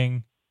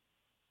fighting.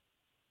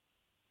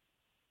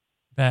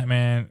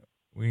 Batman,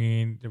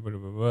 okay,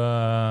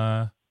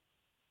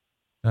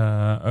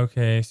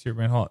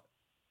 Superman, hold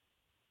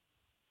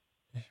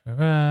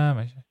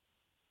on.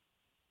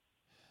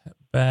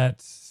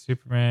 Bats,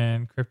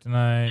 Superman,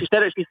 Kryptonite. She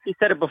said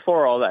it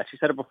before all that. She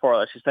said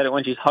it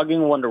when she's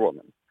hugging Wonder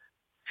Woman.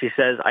 She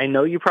says, I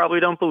know you probably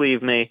don't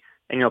believe me,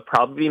 and you'll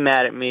probably be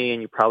mad at me,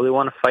 and you probably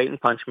want to fight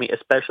and punch me,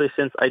 especially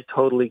since I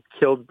totally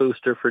killed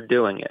Booster for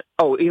doing it.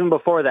 Oh, even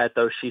before that,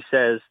 though, she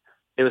says,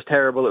 it was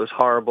terrible, it was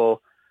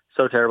horrible,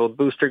 so terrible.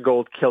 Booster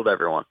Gold killed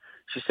everyone.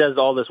 She says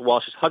all this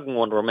while she's hugging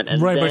Wonder Woman.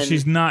 And right, but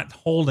she's not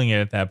holding it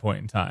at that point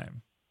in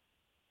time.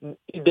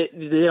 They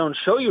don't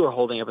show you her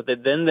holding it, but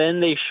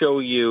then they show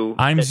you.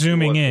 I'm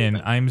zooming in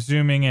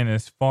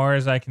as far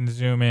as I can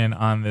zoom in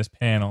on this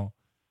panel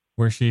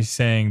where she's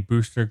saying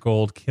Booster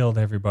Gold killed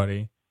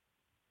everybody.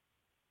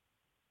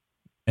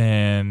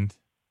 And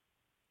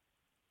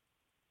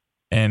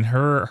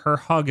her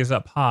hug is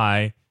up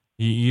high.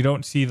 You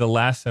don't see the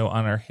lasso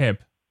on her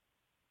hip.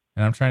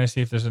 And I'm trying to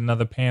see if there's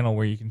another panel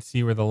where you can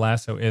see where the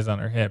lasso is on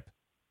her hip.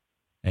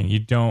 And you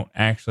don't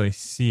actually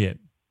see it.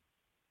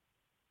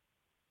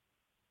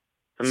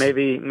 So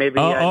maybe.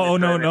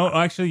 No.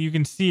 Actually, you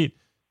can see it.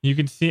 You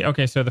can see.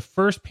 Okay, so the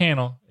first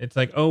panel, it's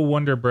like, oh,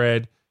 Wonder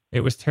Bread. It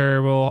was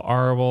terrible,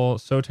 horrible,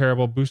 so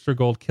terrible. Booster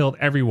Gold killed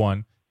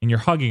everyone, and you're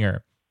hugging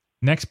her.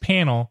 Next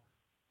panel,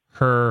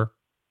 her.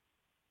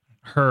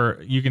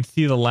 You can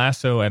see the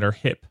lasso at her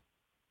hip,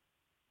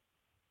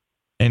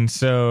 and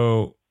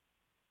so,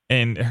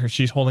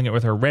 she's holding it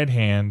with her red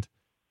hand.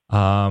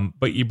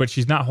 But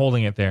she's not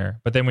holding it there.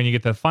 But then when you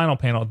get to the final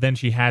panel, then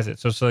she has it.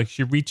 So like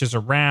she reaches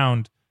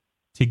around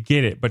to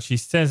get it, but she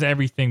says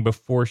everything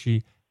before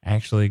she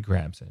actually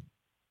grabs it.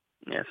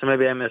 Yeah, so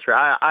maybe I missed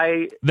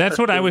her. That's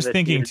what I was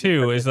thinking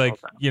too, is like,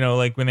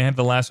 like when they had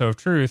the lasso of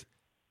truth.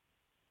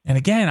 And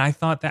again, I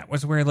thought that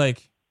was where,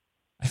 like,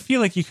 I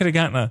feel like you could have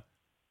gotten a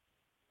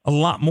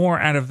lot more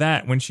out of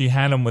that when she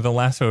had him with a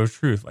lasso of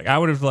truth. Like, I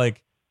would have be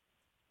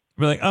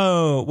like,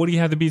 oh, what do you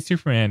have to beat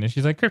Superman? And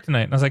she's like,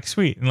 Kryptonite. And I was like,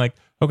 sweet. And like,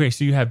 okay,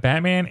 so you have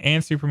Batman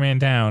and Superman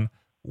down.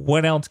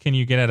 What else can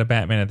you get out of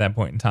Batman at that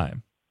point in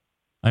time?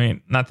 I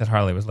mean, not that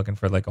Harley was looking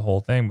for like a whole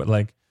thing, but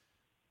like,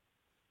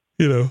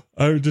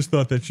 I just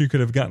thought that she could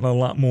have gotten a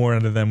lot more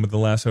out of them with the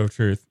lasso of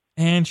truth.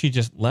 And she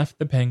just left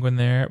the Penguin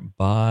there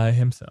by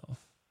himself.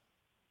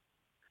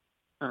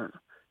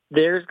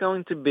 There's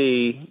going to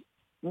be,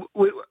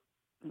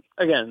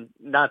 again,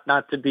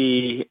 not to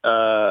be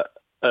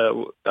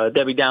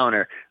Debbie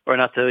Downer, or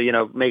not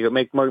to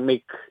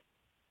make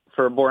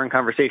for a boring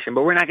conversation,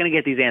 but we're not going to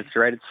get these answers,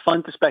 right? It's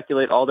fun to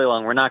speculate all day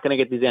long. We're not going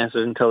to get these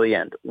answers until the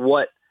end.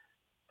 What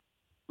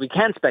we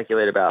can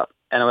speculate about,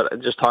 and I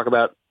would just talk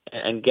about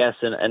and guess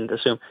and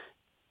assume,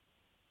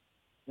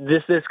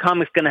 this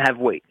comic's going to have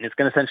weight, and it's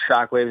going to send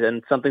shockwaves,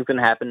 and something's going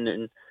to happen.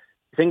 And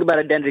think about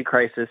Identity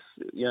Crisis,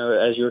 as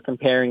you were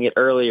comparing it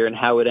earlier and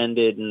how it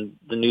ended and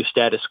the new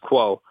status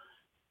quo.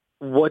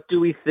 What do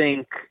we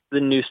think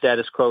the new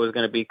status quo is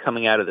going to be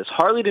coming out of this?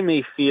 Harley, to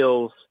me,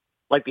 feels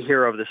like the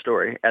hero of the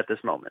story at this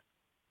moment.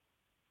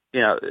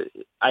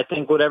 I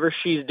think whatever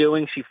she's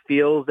doing, she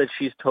feels that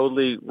she's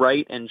totally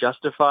right and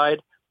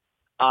justified.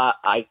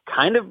 I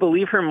kind of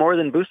believe her more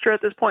than Booster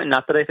at this point.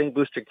 Not that I think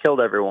Booster killed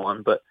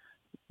everyone, but...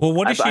 Well,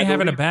 what does she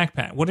have in a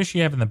backpack? What does she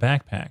have in the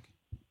backpack?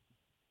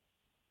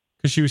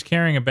 Because she was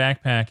carrying a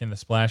backpack in the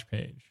splash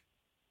page.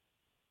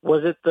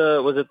 Was it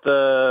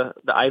the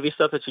Ivy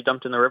stuff that she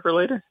dumped in the river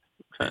later?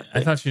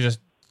 I thought she just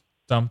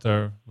dumped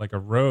a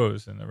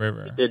rose in the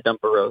river. She did dump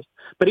a rose,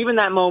 but even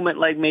that moment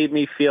made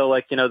me feel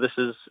like this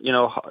is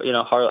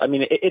Harley. I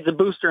mean, it's a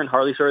Booster and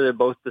Harley story. They're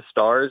both the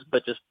stars,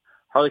 but just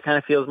Harley kind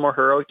of feels more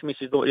heroic to me.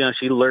 She's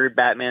she lured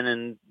Batman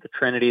and the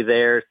Trinity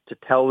there to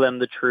tell them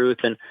the truth,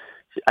 and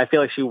I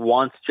feel like she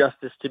wants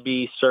justice to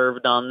be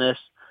served on this.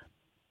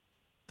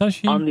 Does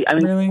she?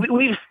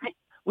 Really?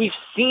 We've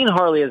seen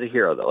Harley as a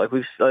hero though.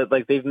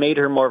 They've made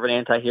her more of an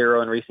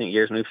anti-hero in recent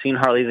years, and we've seen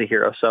Harley as a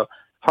hero. So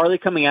Harley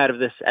coming out of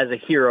this as a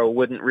hero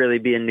wouldn't really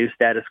be a new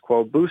status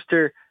quo.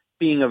 Booster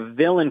being a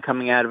villain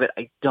coming out of it,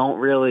 I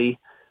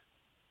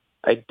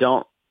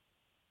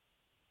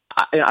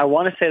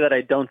want to say that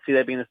I don't see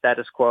that being the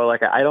status quo.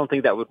 I don't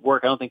think that would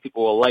work. I don't think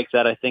people will like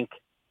that. I think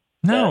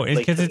no, it's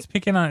because it's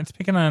picking on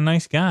a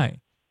nice guy.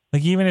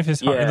 Even if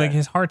his heart,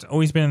 his heart's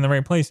always been in the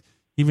right place,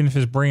 even if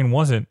his brain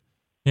wasn't.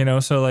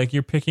 So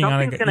you're picking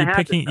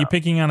you're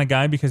picking on a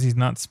guy because he's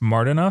not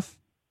smart enough.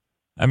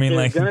 I mean,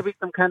 there's going to be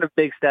some kind of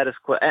big status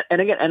quo,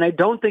 and I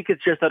don't think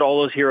it's just that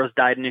all those heroes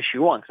died in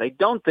issue 1. Because I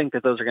don't think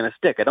that those are going to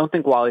stick. I don't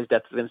think Wally's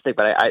death is going to stick.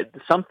 But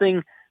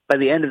something by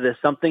the end of this,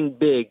 something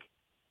big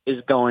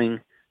is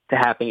going to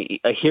happen.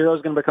 A hero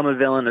is going to become a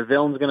villain. A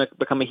villain is going to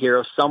become a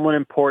hero. Someone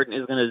important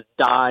is going to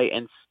die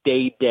and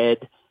stay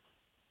dead.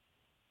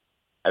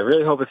 I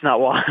really hope it's not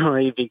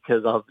Wally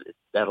because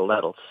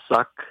that'll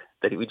suck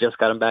that we just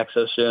got him back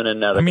so soon. And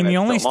now the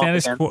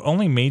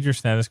only major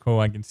status quo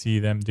I can see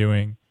them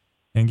doing,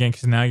 and again,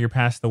 because now you're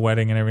past the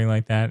wedding and everything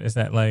like that, is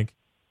that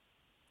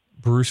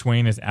Bruce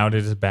Wayne is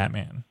outed as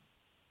Batman.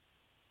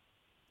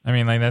 I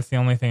mean, that's the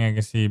only thing I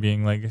can see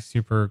being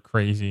super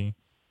crazy.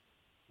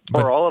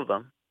 Or all of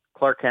them.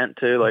 Clark Kent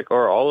too,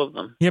 or all of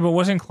them. Yeah, but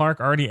wasn't Clark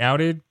already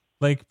outed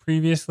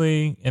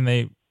previously, and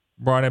they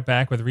brought it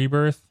back with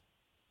Rebirth?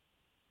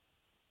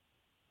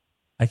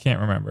 I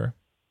can't remember.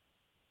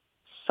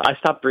 I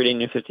stopped reading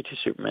New 52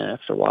 Superman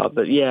after a while,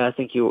 but yeah, I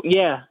think he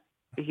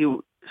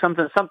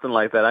something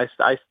like that.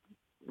 I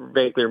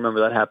vaguely remember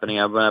that happening,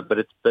 but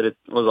it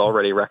was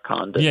already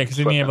retconned. Yeah, because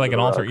didn't he have an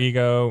alter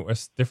ego, a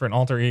different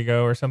alter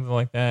ego, or something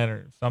like that,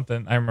 or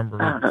something? I remember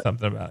reading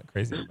something about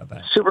crazy about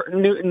that.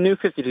 New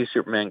 52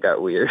 Superman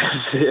got weird.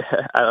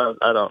 I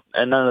don't,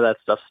 and none of that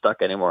stuff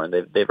stuck anymore, and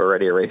they've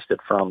already erased it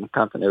from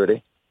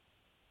continuity.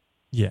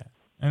 Yeah,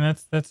 and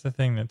that's the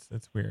thing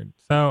that's weird.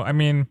 So I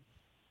mean,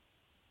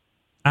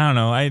 I don't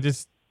know.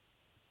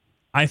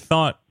 I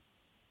thought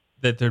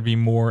that there'd be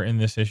more in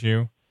this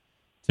issue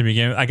to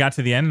begin with. I got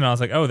to the end and I was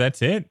like, oh,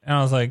 that's it. And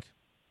I was like,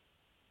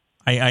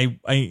 I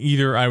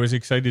either I was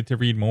excited to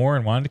read more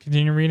and wanted to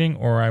continue reading,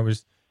 or I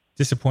was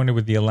disappointed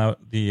with the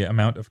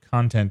amount of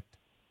content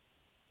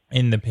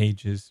in the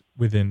pages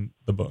within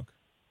the book.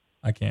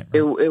 I can't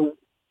remember.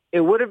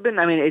 It would have been,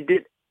 I mean, it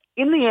did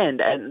in the end,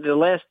 and the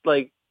last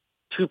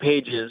 2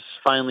 pages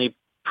finally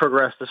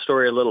progress the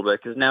story a little bit,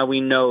 because now we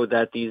know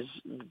that these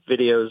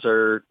videos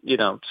are,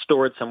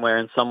 stored somewhere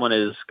and someone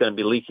is going to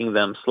be leaking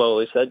them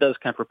slowly. So that does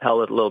kind of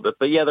propel it a little bit.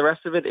 But yeah, the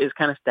rest of it is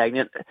kind of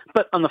stagnant.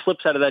 But on the flip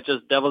side of that,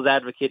 just devil's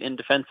advocate in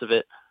defense of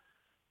it,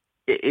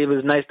 it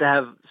was nice to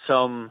have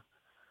some,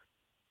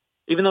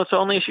 even though it's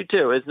only issue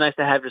 2, it's nice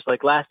to have just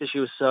last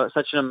issue was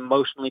such an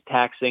emotionally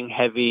taxing,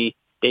 heavy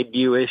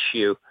debut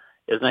issue.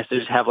 It was nice to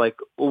just have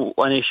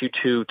one issue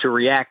to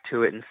react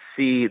to it and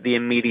see the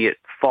immediate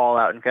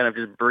fallout and kind of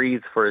just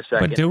breathe for a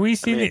second. But do we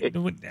see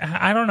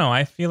I don't know.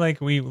 I feel like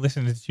we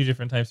listen to 2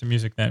 different types of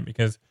music then,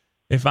 because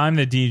if I'm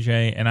the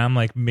DJ and I'm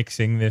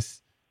mixing the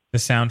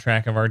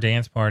soundtrack of our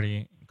dance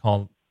party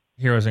called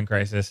Heroes in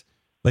Crisis,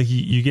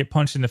 you get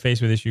punched in the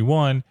face with issue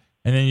 1,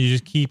 and then you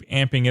just keep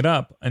amping it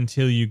up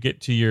until you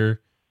get to your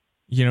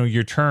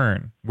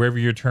turn, wherever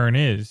your turn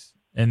is.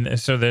 And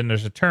so then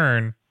there's a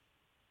turn,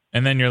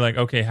 and then you're like,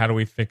 okay, how do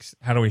we fix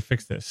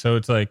this? So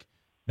it's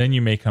then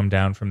you may come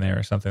down from there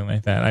or something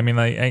like that. I mean,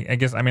 I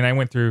guess,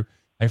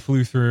 I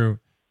flew through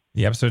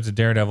the episodes of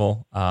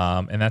Daredevil,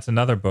 and that's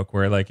another book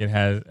where like it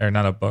has, or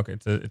not a book,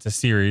 it's a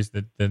series,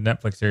 the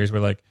Netflix series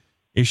where like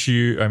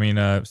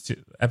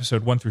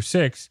episode 1 through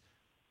 6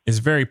 is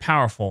very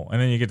powerful,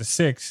 and then you get to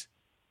 6,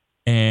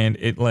 and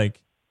it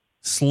like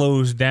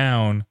slows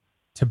down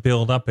to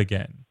build up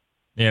again.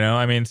 You know,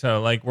 I mean,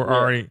 so like we're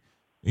already,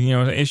 you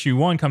know, issue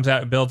 1 comes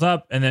out, it builds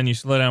up, and then you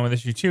slow down with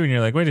issue 2, and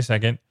you're like, wait a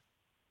second,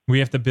 we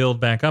have to build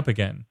back up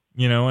again.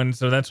 You know, and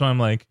so that's why I'm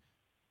like,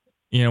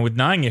 you know, with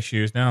 9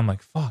 issues now, I'm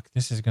like, fuck,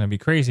 this is going to be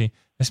crazy,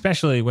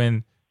 especially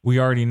when we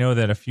already know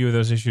that a few of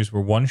those issues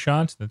were one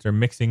shots that they're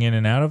mixing in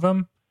and out of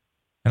them,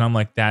 and I'm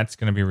like, that's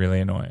going to be really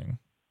annoying.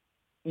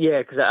 Yeah,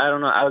 because I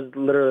don't know. I was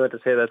literally about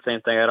to say that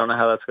same thing. I don't know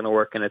how that's going to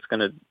work, and it's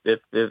going to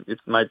it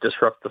might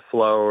disrupt the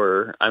flow,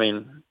 or I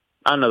mean,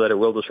 I don't know that it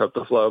will disrupt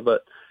the flow,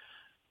 but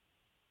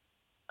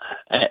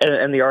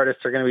and the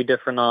artists are going to be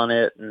different on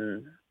it,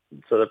 and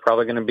so they're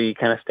probably going to be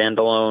kind of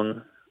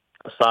standalone.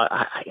 So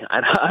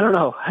I don't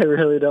know. I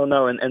really don't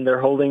know, and they're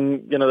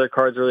holding, you know, their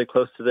cards really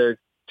close to their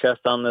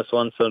chest on this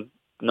one, so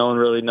no one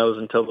really knows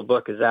until the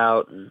book is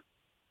out, and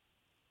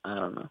I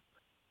don't know.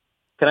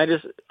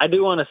 I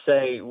do want to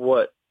say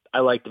what I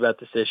liked about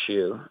this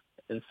issue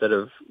instead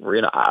of,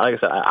 you know, like I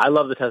said, I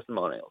love the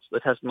testimonials. The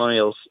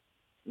testimonials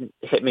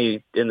hit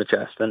me in the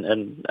chest,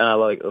 and I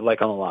like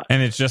them a lot.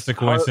 And it's just a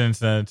coincidence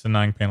that it's a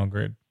 9-panel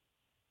grid.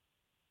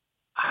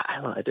 I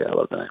love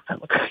the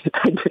 9-panel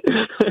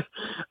grid.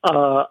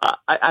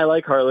 I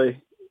like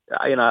Harley.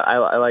 You know,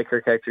 I like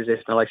her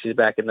characterization. I like she's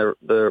back in the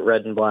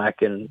red and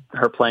black, and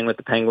her playing with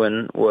the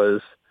Penguin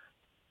was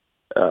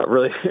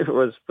really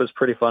was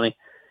pretty funny.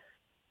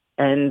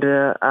 And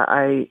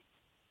I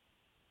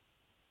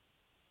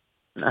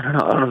don't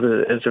know. I don't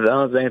know if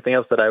there's anything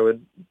else that I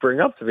would bring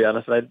up, to be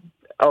honest.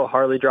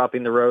 Harley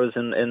dropping the rose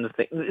and the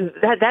thing.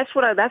 That's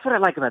what I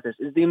like about this,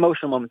 is the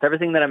emotional moments.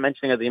 Everything that I'm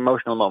mentioning are the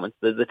emotional moments.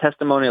 The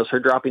testimonials, her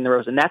dropping the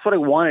rose, and that's what I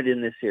wanted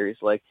in this series.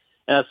 Like,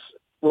 and that's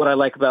what I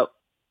like about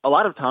a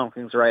lot of Tom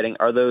King's writing,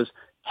 are those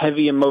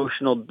heavy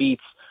emotional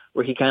beats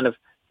where he kind of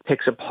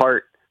picks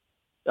apart,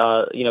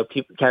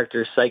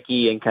 character's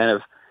psyche and kind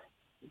of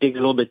digs a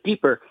little bit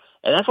deeper.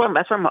 And that's why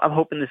I'm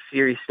hoping this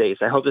series stays.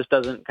 I hope this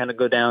doesn't kind of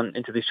go down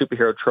into the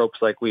superhero tropes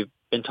like we've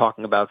been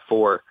talking about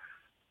for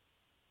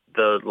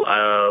the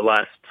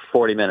last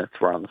 40 minutes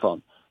we're on the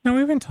phone. No,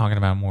 we've been talking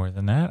about more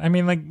than that. I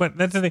mean, like, but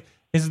that's the thing,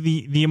 is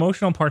the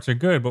emotional parts are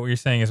good, but what you're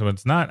saying is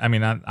what's not. I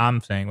mean, I'm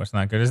saying what's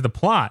not good is the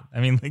plot. I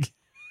mean, like,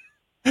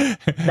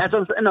 that's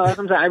what I'm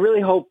saying. I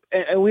really hope,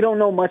 and we don't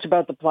know much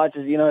about the plot.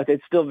 Just, you know,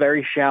 it's still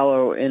very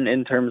shallow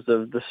in terms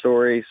of the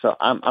story. So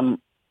I'm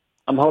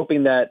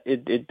hoping that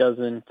it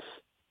doesn't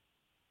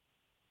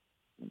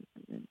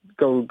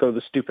go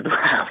the stupid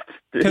route.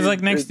 Because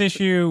like next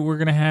issue, we're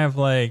gonna have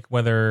like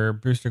whether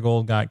Booster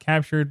Gold got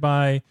captured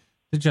by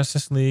the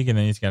Justice League and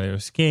then he's got to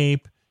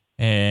escape,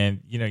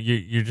 and you know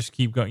you just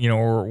keep going, you know,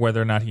 or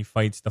whether or not he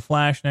fights the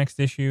Flash next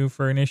issue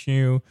for an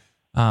issue.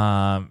 You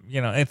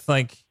know, it's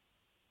like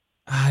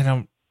I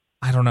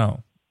don't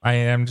know. I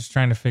am just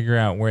trying to figure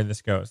out where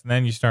this goes, and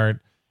then you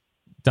start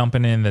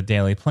dumping in the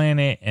Daily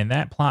Planet and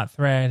that plot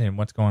thread and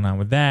what's going on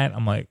with that.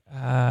 I'm like,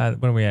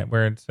 what are we at?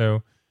 Where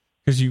so.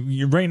 Because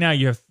you right now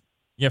you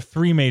have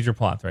 3 major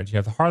plot threads. You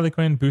have the Harley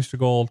Quinn, Booster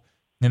Gold,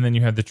 and then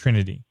you have the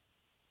Trinity.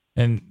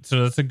 And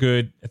so it's a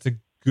good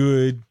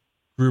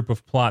group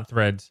of plot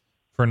threads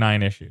for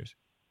 9 issues.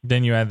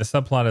 Then you add the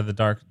subplot of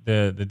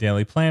the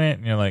Daily Planet,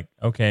 and you're like,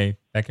 okay,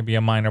 that could be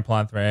a minor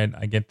plot thread.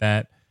 I get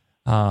that.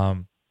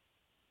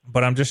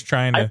 But I'm just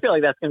trying to. I feel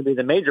like that's going to be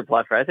the major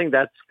plot thread. I think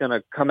that's going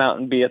to come out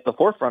and be at the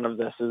forefront of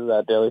this, is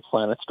that Daily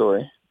Planet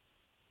story.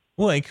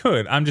 Well, it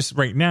could. I'm just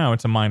right now.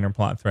 It's a minor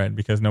plot thread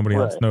because nobody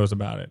else knows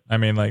about it. I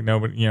mean, like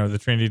nobody, you know, the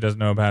Trinity doesn't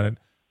know about it.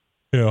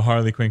 You know,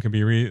 Harley Quinn could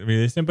be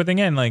released, but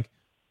again, like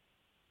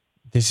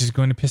this is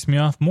going to piss me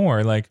off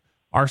more. Like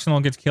Arsenal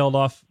gets killed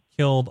off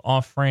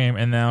frame,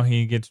 and now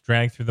he gets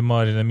dragged through the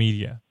mud in the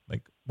media.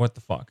 Like, what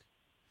the fuck?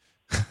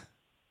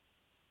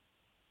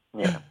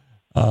 Yeah.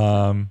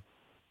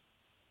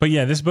 But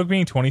yeah, this book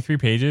being 23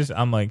 pages,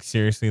 I'm like,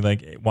 seriously,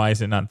 like, why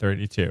is it not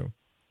 32?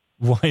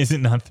 Why is it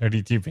not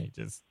 32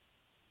 pages?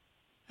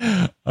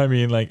 I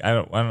mean, like, I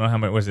don't know how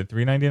much was it,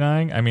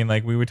 $3.99? I mean,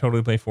 like, we would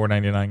totally play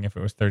 $4.99 if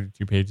it was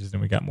 32 pages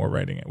and we got more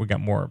writing. We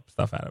got more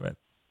stuff out of it.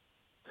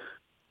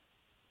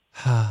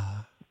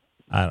 I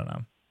don't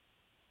know.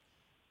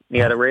 You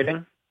got a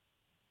rating?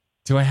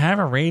 Do I have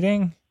a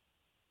rating?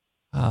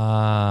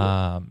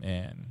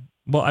 Man.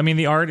 Well, I mean,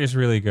 the art is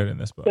really good in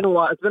this book.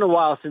 It's been a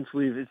while since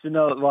we've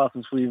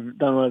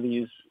done one of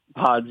these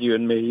pods, you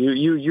and me.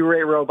 You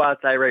rate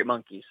robots, I rate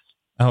monkeys.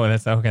 Oh,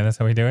 that's okay. That's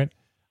how we do it.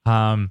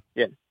 Yeah.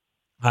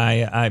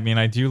 I mean,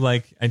 I do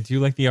like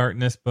the art in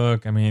this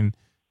book. I mean,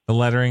 the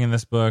lettering in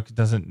this book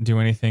doesn't do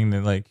anything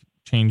to like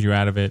change you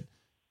out of it.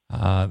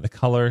 The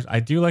colors, I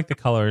do like the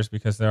colors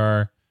because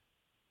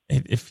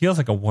it feels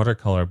like a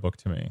watercolor book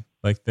to me.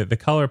 Like the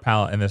color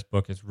palette in this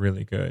book is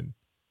really good.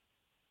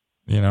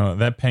 You know,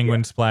 that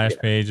penguin splash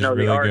page is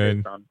really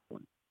good.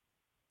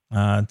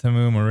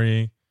 Tamu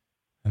Marie.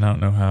 I don't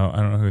know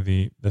who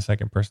the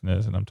second person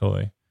is, and I'm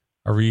totally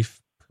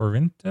Arif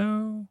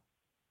Parenteau.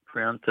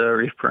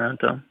 Reef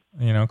Parenteau.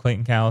 You know,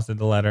 Clayton Cowles did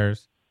the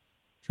letters.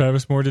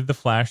 Travis Moore did the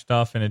Flash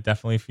stuff, and it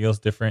definitely feels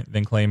different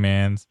than Clay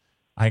Mann's.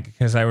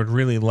 Because I would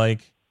really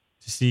like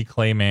to see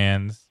Clay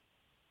Mann's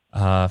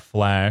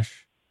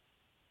Flash.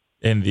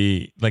 And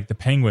the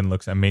Penguin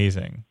looks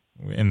amazing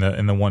in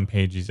the one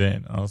page he's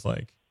in. I was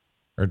like,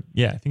 I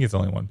think it's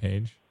only one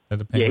page. That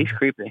the Penguin, yeah, he's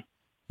creepy.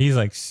 He's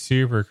like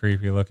super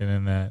creepy looking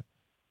in that.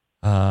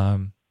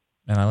 And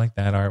I like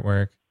that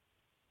artwork.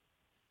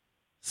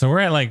 So we're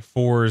at like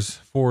fours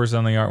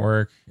on the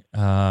artwork.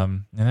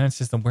 And then it's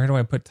just where do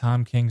I put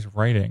Tom King's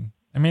writing?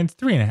 I mean, it's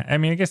 3.5. I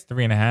mean, I guess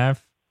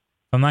 3.5.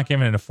 I'm not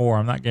giving it a 4.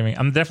 I'm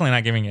definitely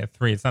not giving it a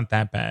 3. It's not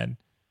that bad.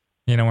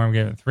 You know, where I'm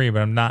giving it 3,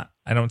 but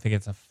I don't think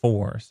it's a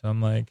 4. So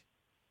I'm like,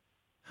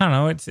 I don't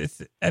know. It's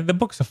the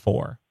book's a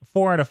 4.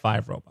 4 out of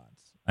 5 robots.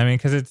 I mean,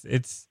 because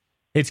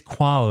it's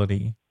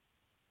quality.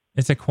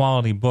 It's a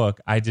quality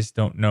book. I just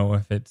don't know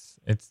if it's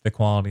the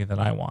quality that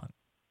I want.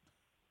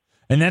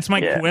 And that's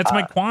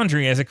my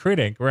quandary as a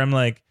critic, where I'm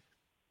like,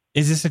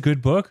 is this a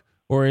good book,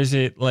 or is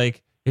it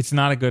like it's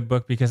not a good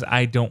book because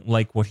I don't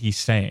like what he's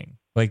saying?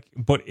 Like,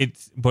 but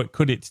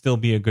could it still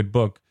be a good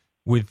book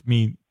with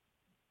me,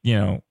 you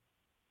know,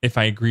 if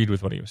I agreed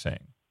with what he was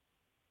saying?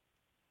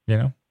 You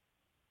know?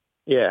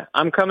 Yeah,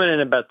 I'm coming in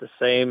about the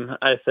same.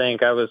 I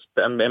think I'm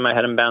in my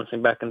head, I'm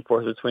bouncing back and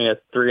forth between a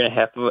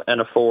 3.5 and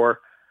a 4.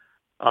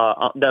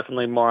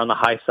 Definitely more on the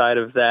high side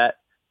of that.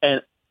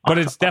 But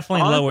it's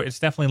definitely lower. It's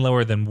definitely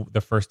lower than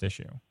the first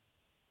issue.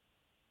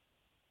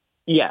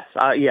 Yes.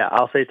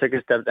 I'll say it took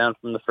a step down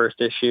from the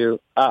first issue.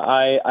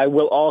 I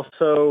will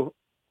also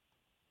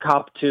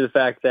cop to the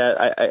fact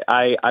that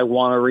I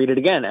want to read it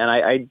again. And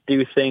I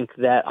do think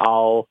that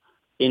I'll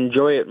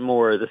enjoy it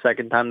more the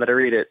second time that I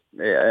read it.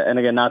 And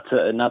again, not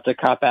to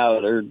cop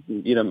out or,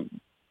 you know,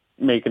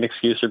 make an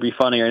excuse or be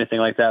funny or anything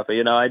like that. But,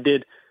 you know, I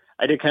did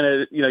kind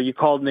of, you know, you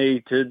called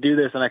me to do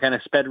this and I kind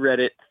of sped read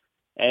it.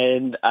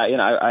 And, you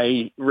know,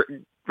 I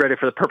read it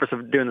for the purpose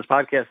of doing this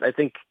podcast. I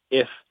think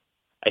if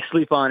I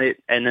sleep on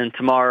it and then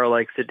tomorrow,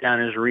 like, sit down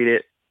and just read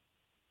it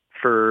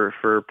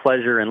for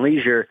pleasure and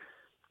leisure,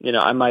 you know,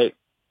 I might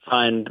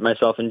find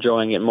myself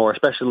enjoying it more,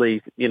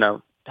 especially, you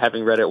know,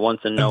 having read it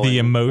once and knowing the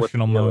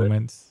emotional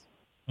moments.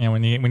 Yeah,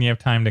 when you have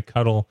time to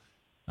cuddle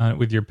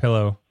with your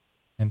pillow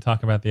and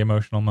talk about the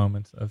emotional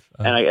moments of.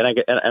 And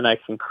I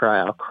can cry.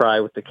 I'll cry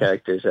with the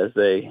characters as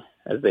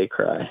they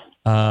cry.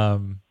 Yeah,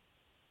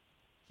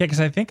 because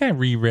I think I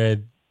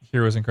reread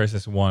Heroes in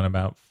Crisis 1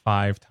 about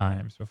 5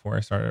 times before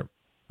I started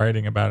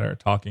writing about it or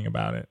talking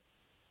about it.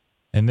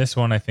 And this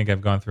one, I think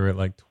I've gone through it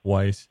like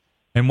twice.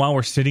 And while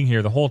we're sitting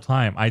here the whole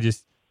time, I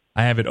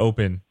have it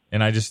open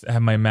and I just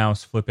have my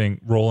mouse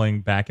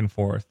rolling back and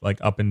forth, like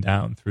up and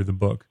down through the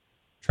book,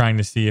 trying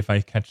to see if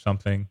I catch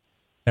something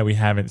that we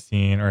haven't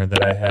seen or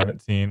that I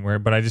haven't seen.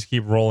 But I just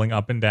keep rolling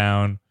up and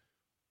down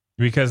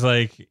because,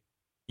 like,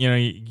 you know,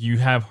 you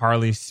have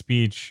Harley's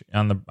speech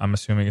on I'm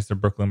assuming it's the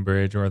Brooklyn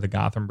Bridge or the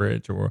Gotham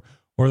Bridge or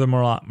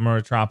the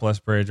Metropolis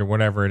Bridge or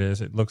whatever it is.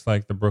 It looks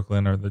like the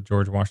Brooklyn or the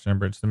George Washington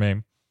Bridge to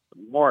me.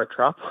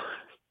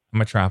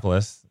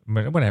 Metropolis,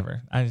 but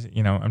whatever.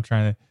 I'm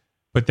trying to.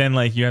 But then,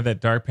 like, you have that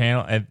dark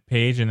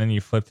page, and then you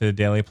flip to the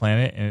Daily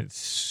Planet, and it's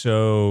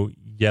so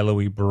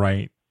yellowy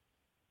bright,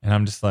 and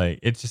I'm just like,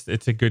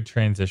 it's a good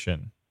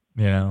transition,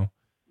 you know.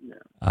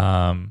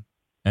 Yeah.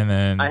 And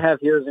then I have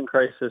Heroes in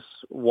Crisis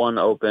 1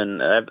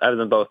 open. I have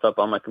them both up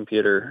on my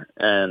computer,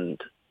 and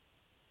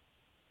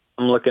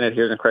I'm looking at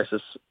Heroes in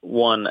Crisis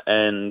 1,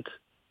 and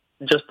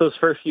just those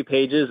first few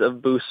pages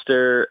of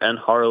Booster and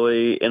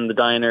Harley in the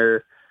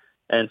diner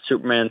and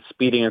Superman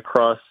speeding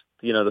across,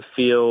 you know, the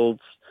fields.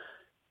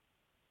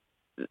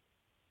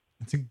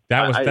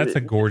 That's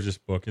a gorgeous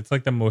book. It's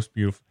like the most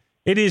beautiful.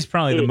 It is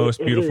probably the most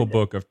beautiful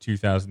book of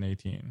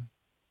 2018.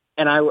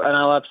 And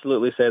I'll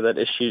absolutely say that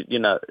issue, you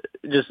know,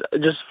 just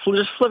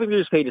flipping through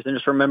these pages and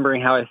just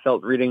remembering how I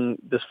felt reading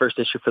this first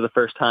issue for the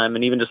first time,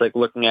 and even just like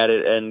looking at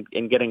it and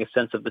getting a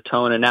sense of the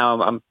tone. And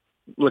now I'm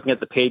looking at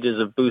the pages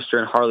of Booster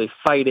and Harley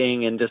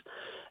fighting, and just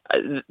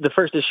the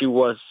first issue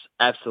was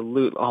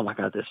absolute. Oh my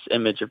God, this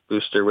image of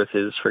Booster with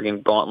his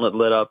friggin' gauntlet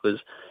lit up is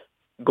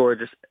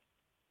gorgeous.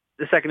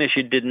 The second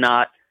issue did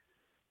not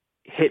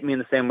hit me in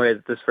the same way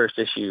that this first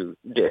issue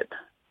did.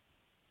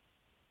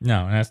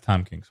 No, and that's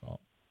Tom King's fault.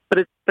 But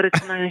it's a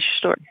 9-issue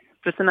story.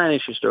 It's a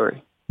 9-issue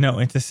story. No,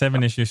 it's a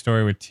 7-issue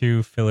story with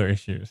 2 filler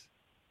issues.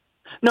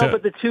 No,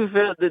 but the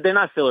 2 they're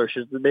not filler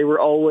issues. They were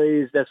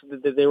always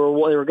they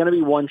were going to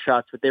be one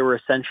shots, but they were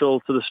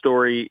essential to the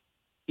story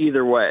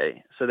either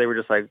way. So they were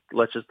just like,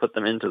 let's just put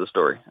them into the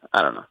story.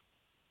 I don't know.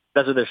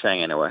 That's what they're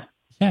saying anyway.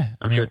 Yeah,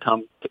 I'm sure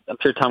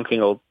Tom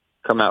King will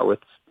come out with,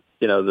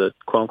 you know, the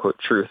quote unquote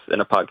truth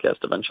in a podcast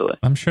eventually.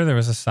 I'm sure there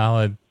was a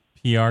solid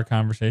PR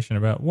conversation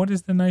about what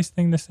is the nice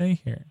thing to say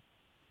here.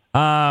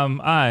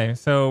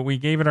 So we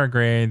gave it our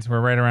grades. We're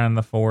right around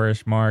the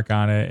 4-ish mark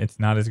on it. It's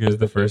not as good as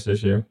the first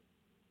issue.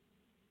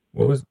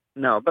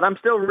 No, but I'm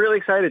still really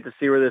excited to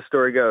see where this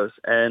story goes.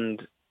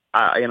 And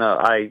I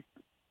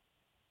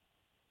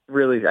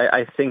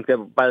think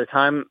that by the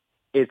time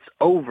it's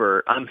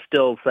over, I'm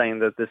still saying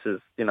that this is,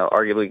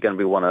 arguably going to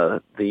be one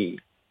of the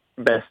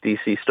best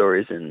DC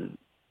stories in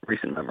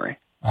recent memory.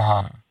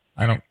 I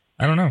don't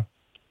know.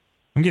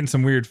 I'm getting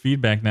some weird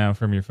feedback now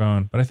from your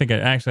phone, but I think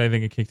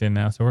it kicked in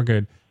now, so we're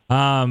good.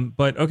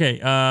 But okay,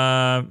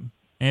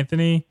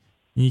 Anthony,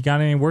 you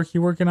got any work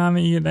you're working on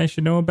that I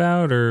should know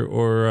about,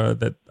 or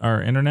that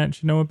our internet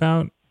should know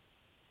about?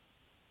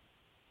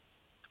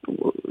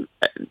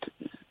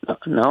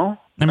 No.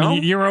 I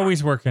mean, you're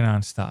always working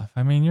on stuff.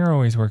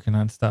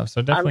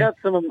 So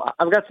definitely.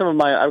 I've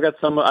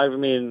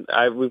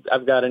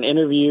got an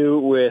interview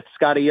with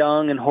Scotty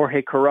Young and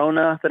Jorge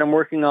Corona that I'm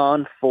working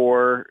on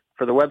for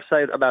the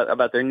website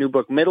about their new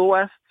book Middle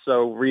West.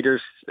 So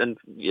readers and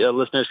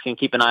listeners can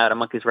keep an eye out on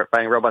Monkeys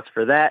Fighting Robots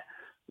for that.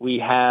 We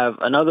have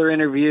another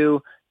interview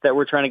that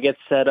we're trying to get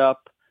set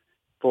up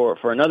for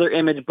another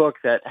Image book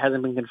that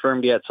hasn't been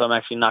confirmed yet. So I'm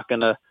actually not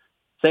going to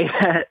say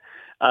that.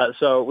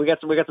 So we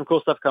got some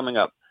cool stuff coming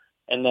up.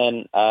 And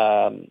then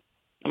I'm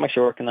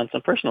actually working on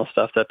some personal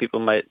stuff that people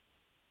might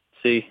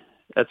see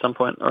at some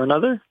point or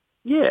another.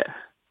 Yeah.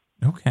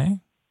 Okay.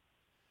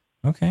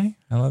 I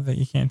love that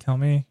you can't tell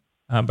me,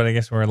 but I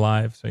guess we're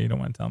live, so you don't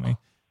want to tell me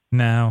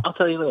now. I'll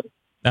tell you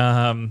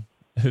later.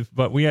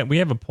 But we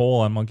have a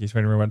poll on Monkeys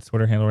Fighting Robots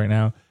Twitter handle right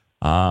now.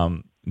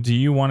 Do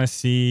you want to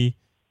see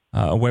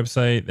a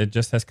website that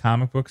just has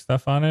comic book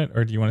stuff on it,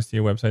 or do you want to see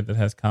a website that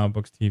has comic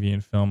books, TV,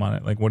 and film on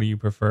it? Like, what do you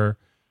prefer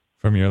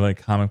from your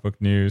like comic book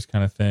news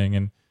kind of thing?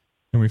 And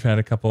we've had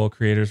a couple of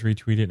creators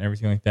retweet it and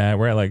everything like that.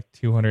 We're at like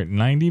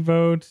 290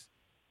 votes.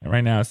 And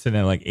right now it's sitting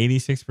at like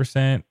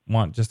 86%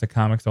 want just a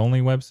comics only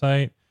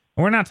website.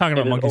 And we're not talking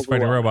about Monkeys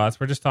Fighting Robots.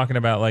 We're just talking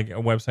about like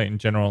a website in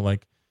general.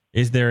 Like,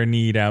 is there a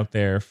need out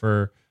there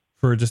for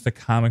just a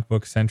comic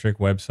book centric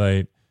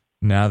website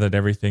now that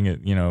everything,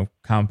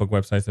 comic book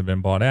websites have been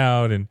bought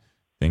out and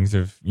things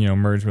have,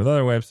 merged with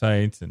other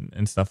websites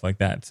and stuff like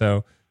that.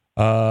 So,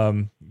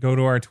 go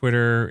to our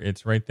Twitter.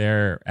 It's right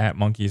there at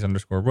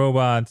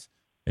monkeys_robots.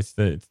 It's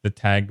the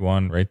tagged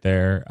one right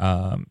there.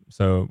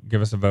 So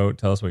give us a vote.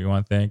 Tell us what you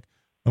want to think.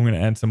 I'm going to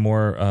add some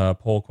more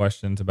poll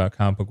questions about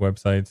comic book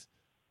websites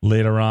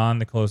later on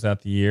to close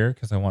out the year,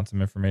 because I want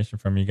some information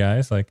from you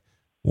guys. Like,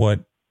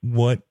 what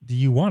do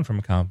you want from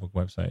a comic book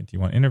website? Do you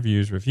want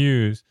interviews,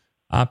 reviews,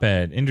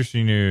 op-ed,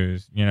 industry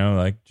news?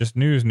 Like just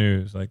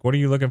news. Like, what are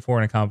you looking for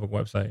in a comic book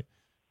website?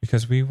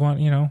 Because we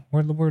want,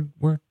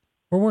 we're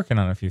working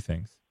on a few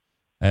things,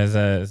 as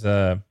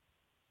Anthony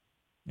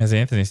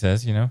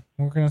says, we're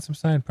working on some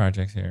side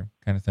projects here,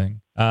 kind of thing.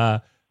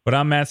 But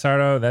I'm Matt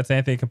Sardo. That's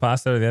Anthony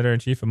Capasto, the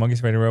editor-in-chief of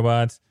Monkeys Fighting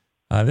Robots.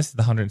 This is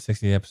the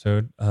 160th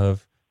episode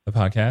of the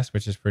podcast,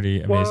 which is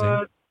pretty amazing.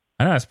 What?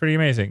 I know, it's pretty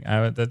amazing.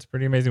 That's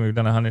pretty amazing. We've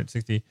done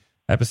 160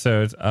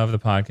 episodes of the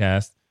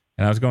podcast,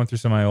 and I was going through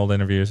some of my old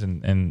interviews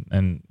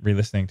and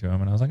re-listening to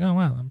them, and I was like, oh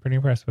wow, I'm pretty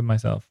impressed with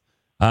myself.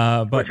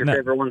 What's your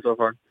favorite one so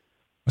far?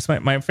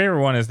 My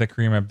favorite one is the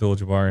Kareem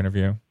Abdul-Jabbar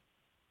interview.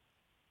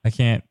 I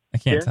can't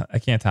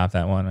top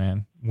that one,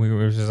 man.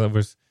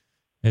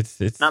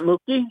 It's not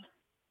Mookie.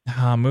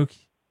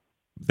 Mookie.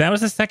 That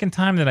was the second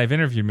time that I've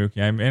interviewed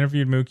Mookie. I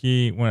interviewed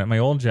Mookie at my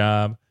old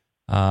job,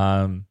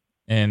 and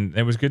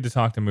it was good to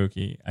talk to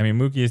Mookie. I mean,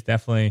 Mookie is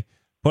definitely,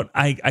 but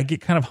I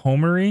get kind of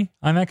homery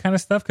on that kind of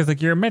stuff because like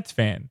you're a Mets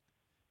fan,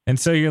 and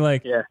so you're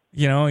like,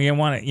 you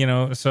want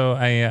it, so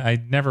I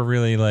never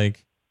really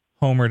like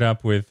homered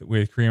up with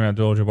Kareem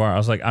Abdul-Jabbar. I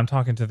was like, I'm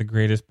talking to the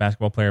greatest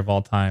basketball player of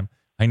all time.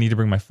 I need to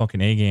bring my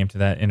fucking A game to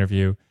that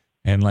interview,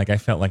 and like I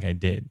felt like I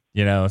did,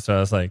 So I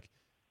was like,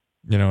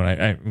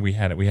 and we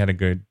had a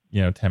good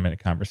 10-minute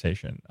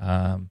conversation.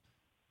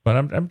 But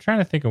I'm trying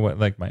to think of what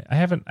like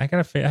I don't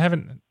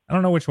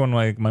know which one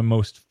like my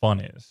most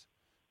fun is.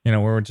 Where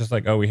we're just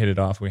like, oh, we hit it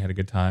off, we had a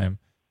good time,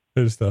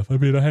 bit of stuff. I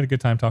mean, I had a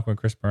good time talking with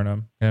Chris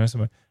Burnham.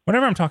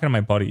 Whenever I'm talking to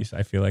my buddies,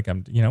 I feel like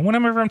I'm,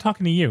 whenever I'm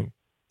talking to you,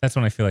 that's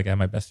when I feel like I have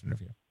my best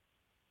interview.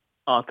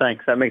 Oh,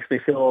 thanks. That makes me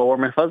feel a little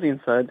warm and fuzzy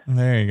inside.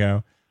 There you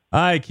go. All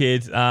right,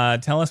 kids.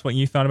 Tell us what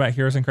you thought about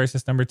Heroes in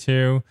Crisis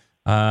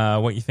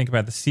 #2. What you think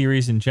about the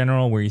series in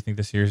general, where you think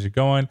the series is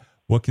going,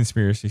 what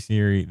conspiracy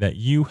theory that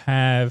you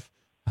have.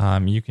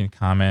 You can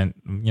comment,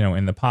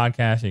 in the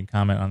podcast. You can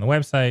comment on the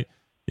website.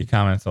 You can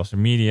comment on social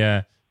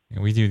media.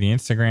 We do the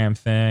Instagram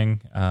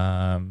thing.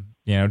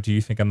 Do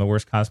you think I'm the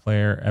worst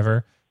cosplayer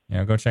ever?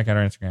 Go check out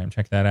our Instagram.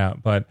 Check that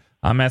out. But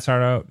I'm Matt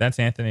Sardo. That's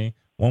Anthony.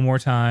 One more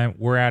time,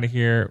 we're out of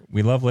here.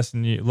 We love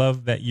listening to you.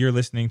 Love that you're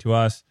listening to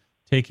us.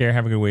 Take care.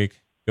 Have a good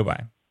week.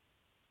 Goodbye.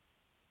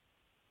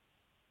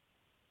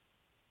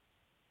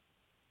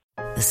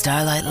 The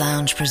Starlight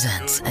Lounge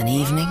presents An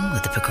Evening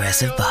with the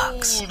Progressive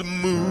Box. Old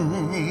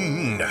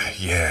moon,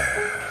 yeah.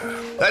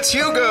 That's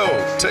Hugo,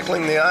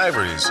 tickling the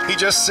ivories. He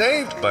just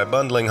saved by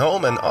bundling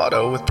home and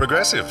auto with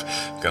Progressive.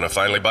 Gonna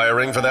finally buy a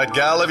ring for that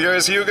gal of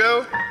yours,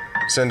 Hugo?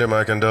 Send her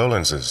my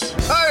condolences.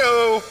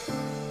 Hi-oh!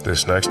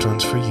 This next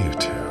one's for you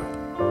two.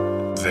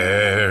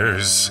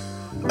 There's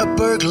a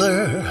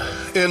burglar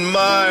in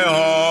my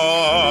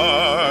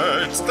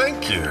heart.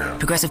 Thank you.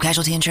 Progressive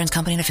Casualty Insurance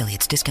Company and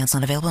Affiliates. Discounts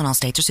not available in all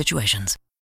states or situations.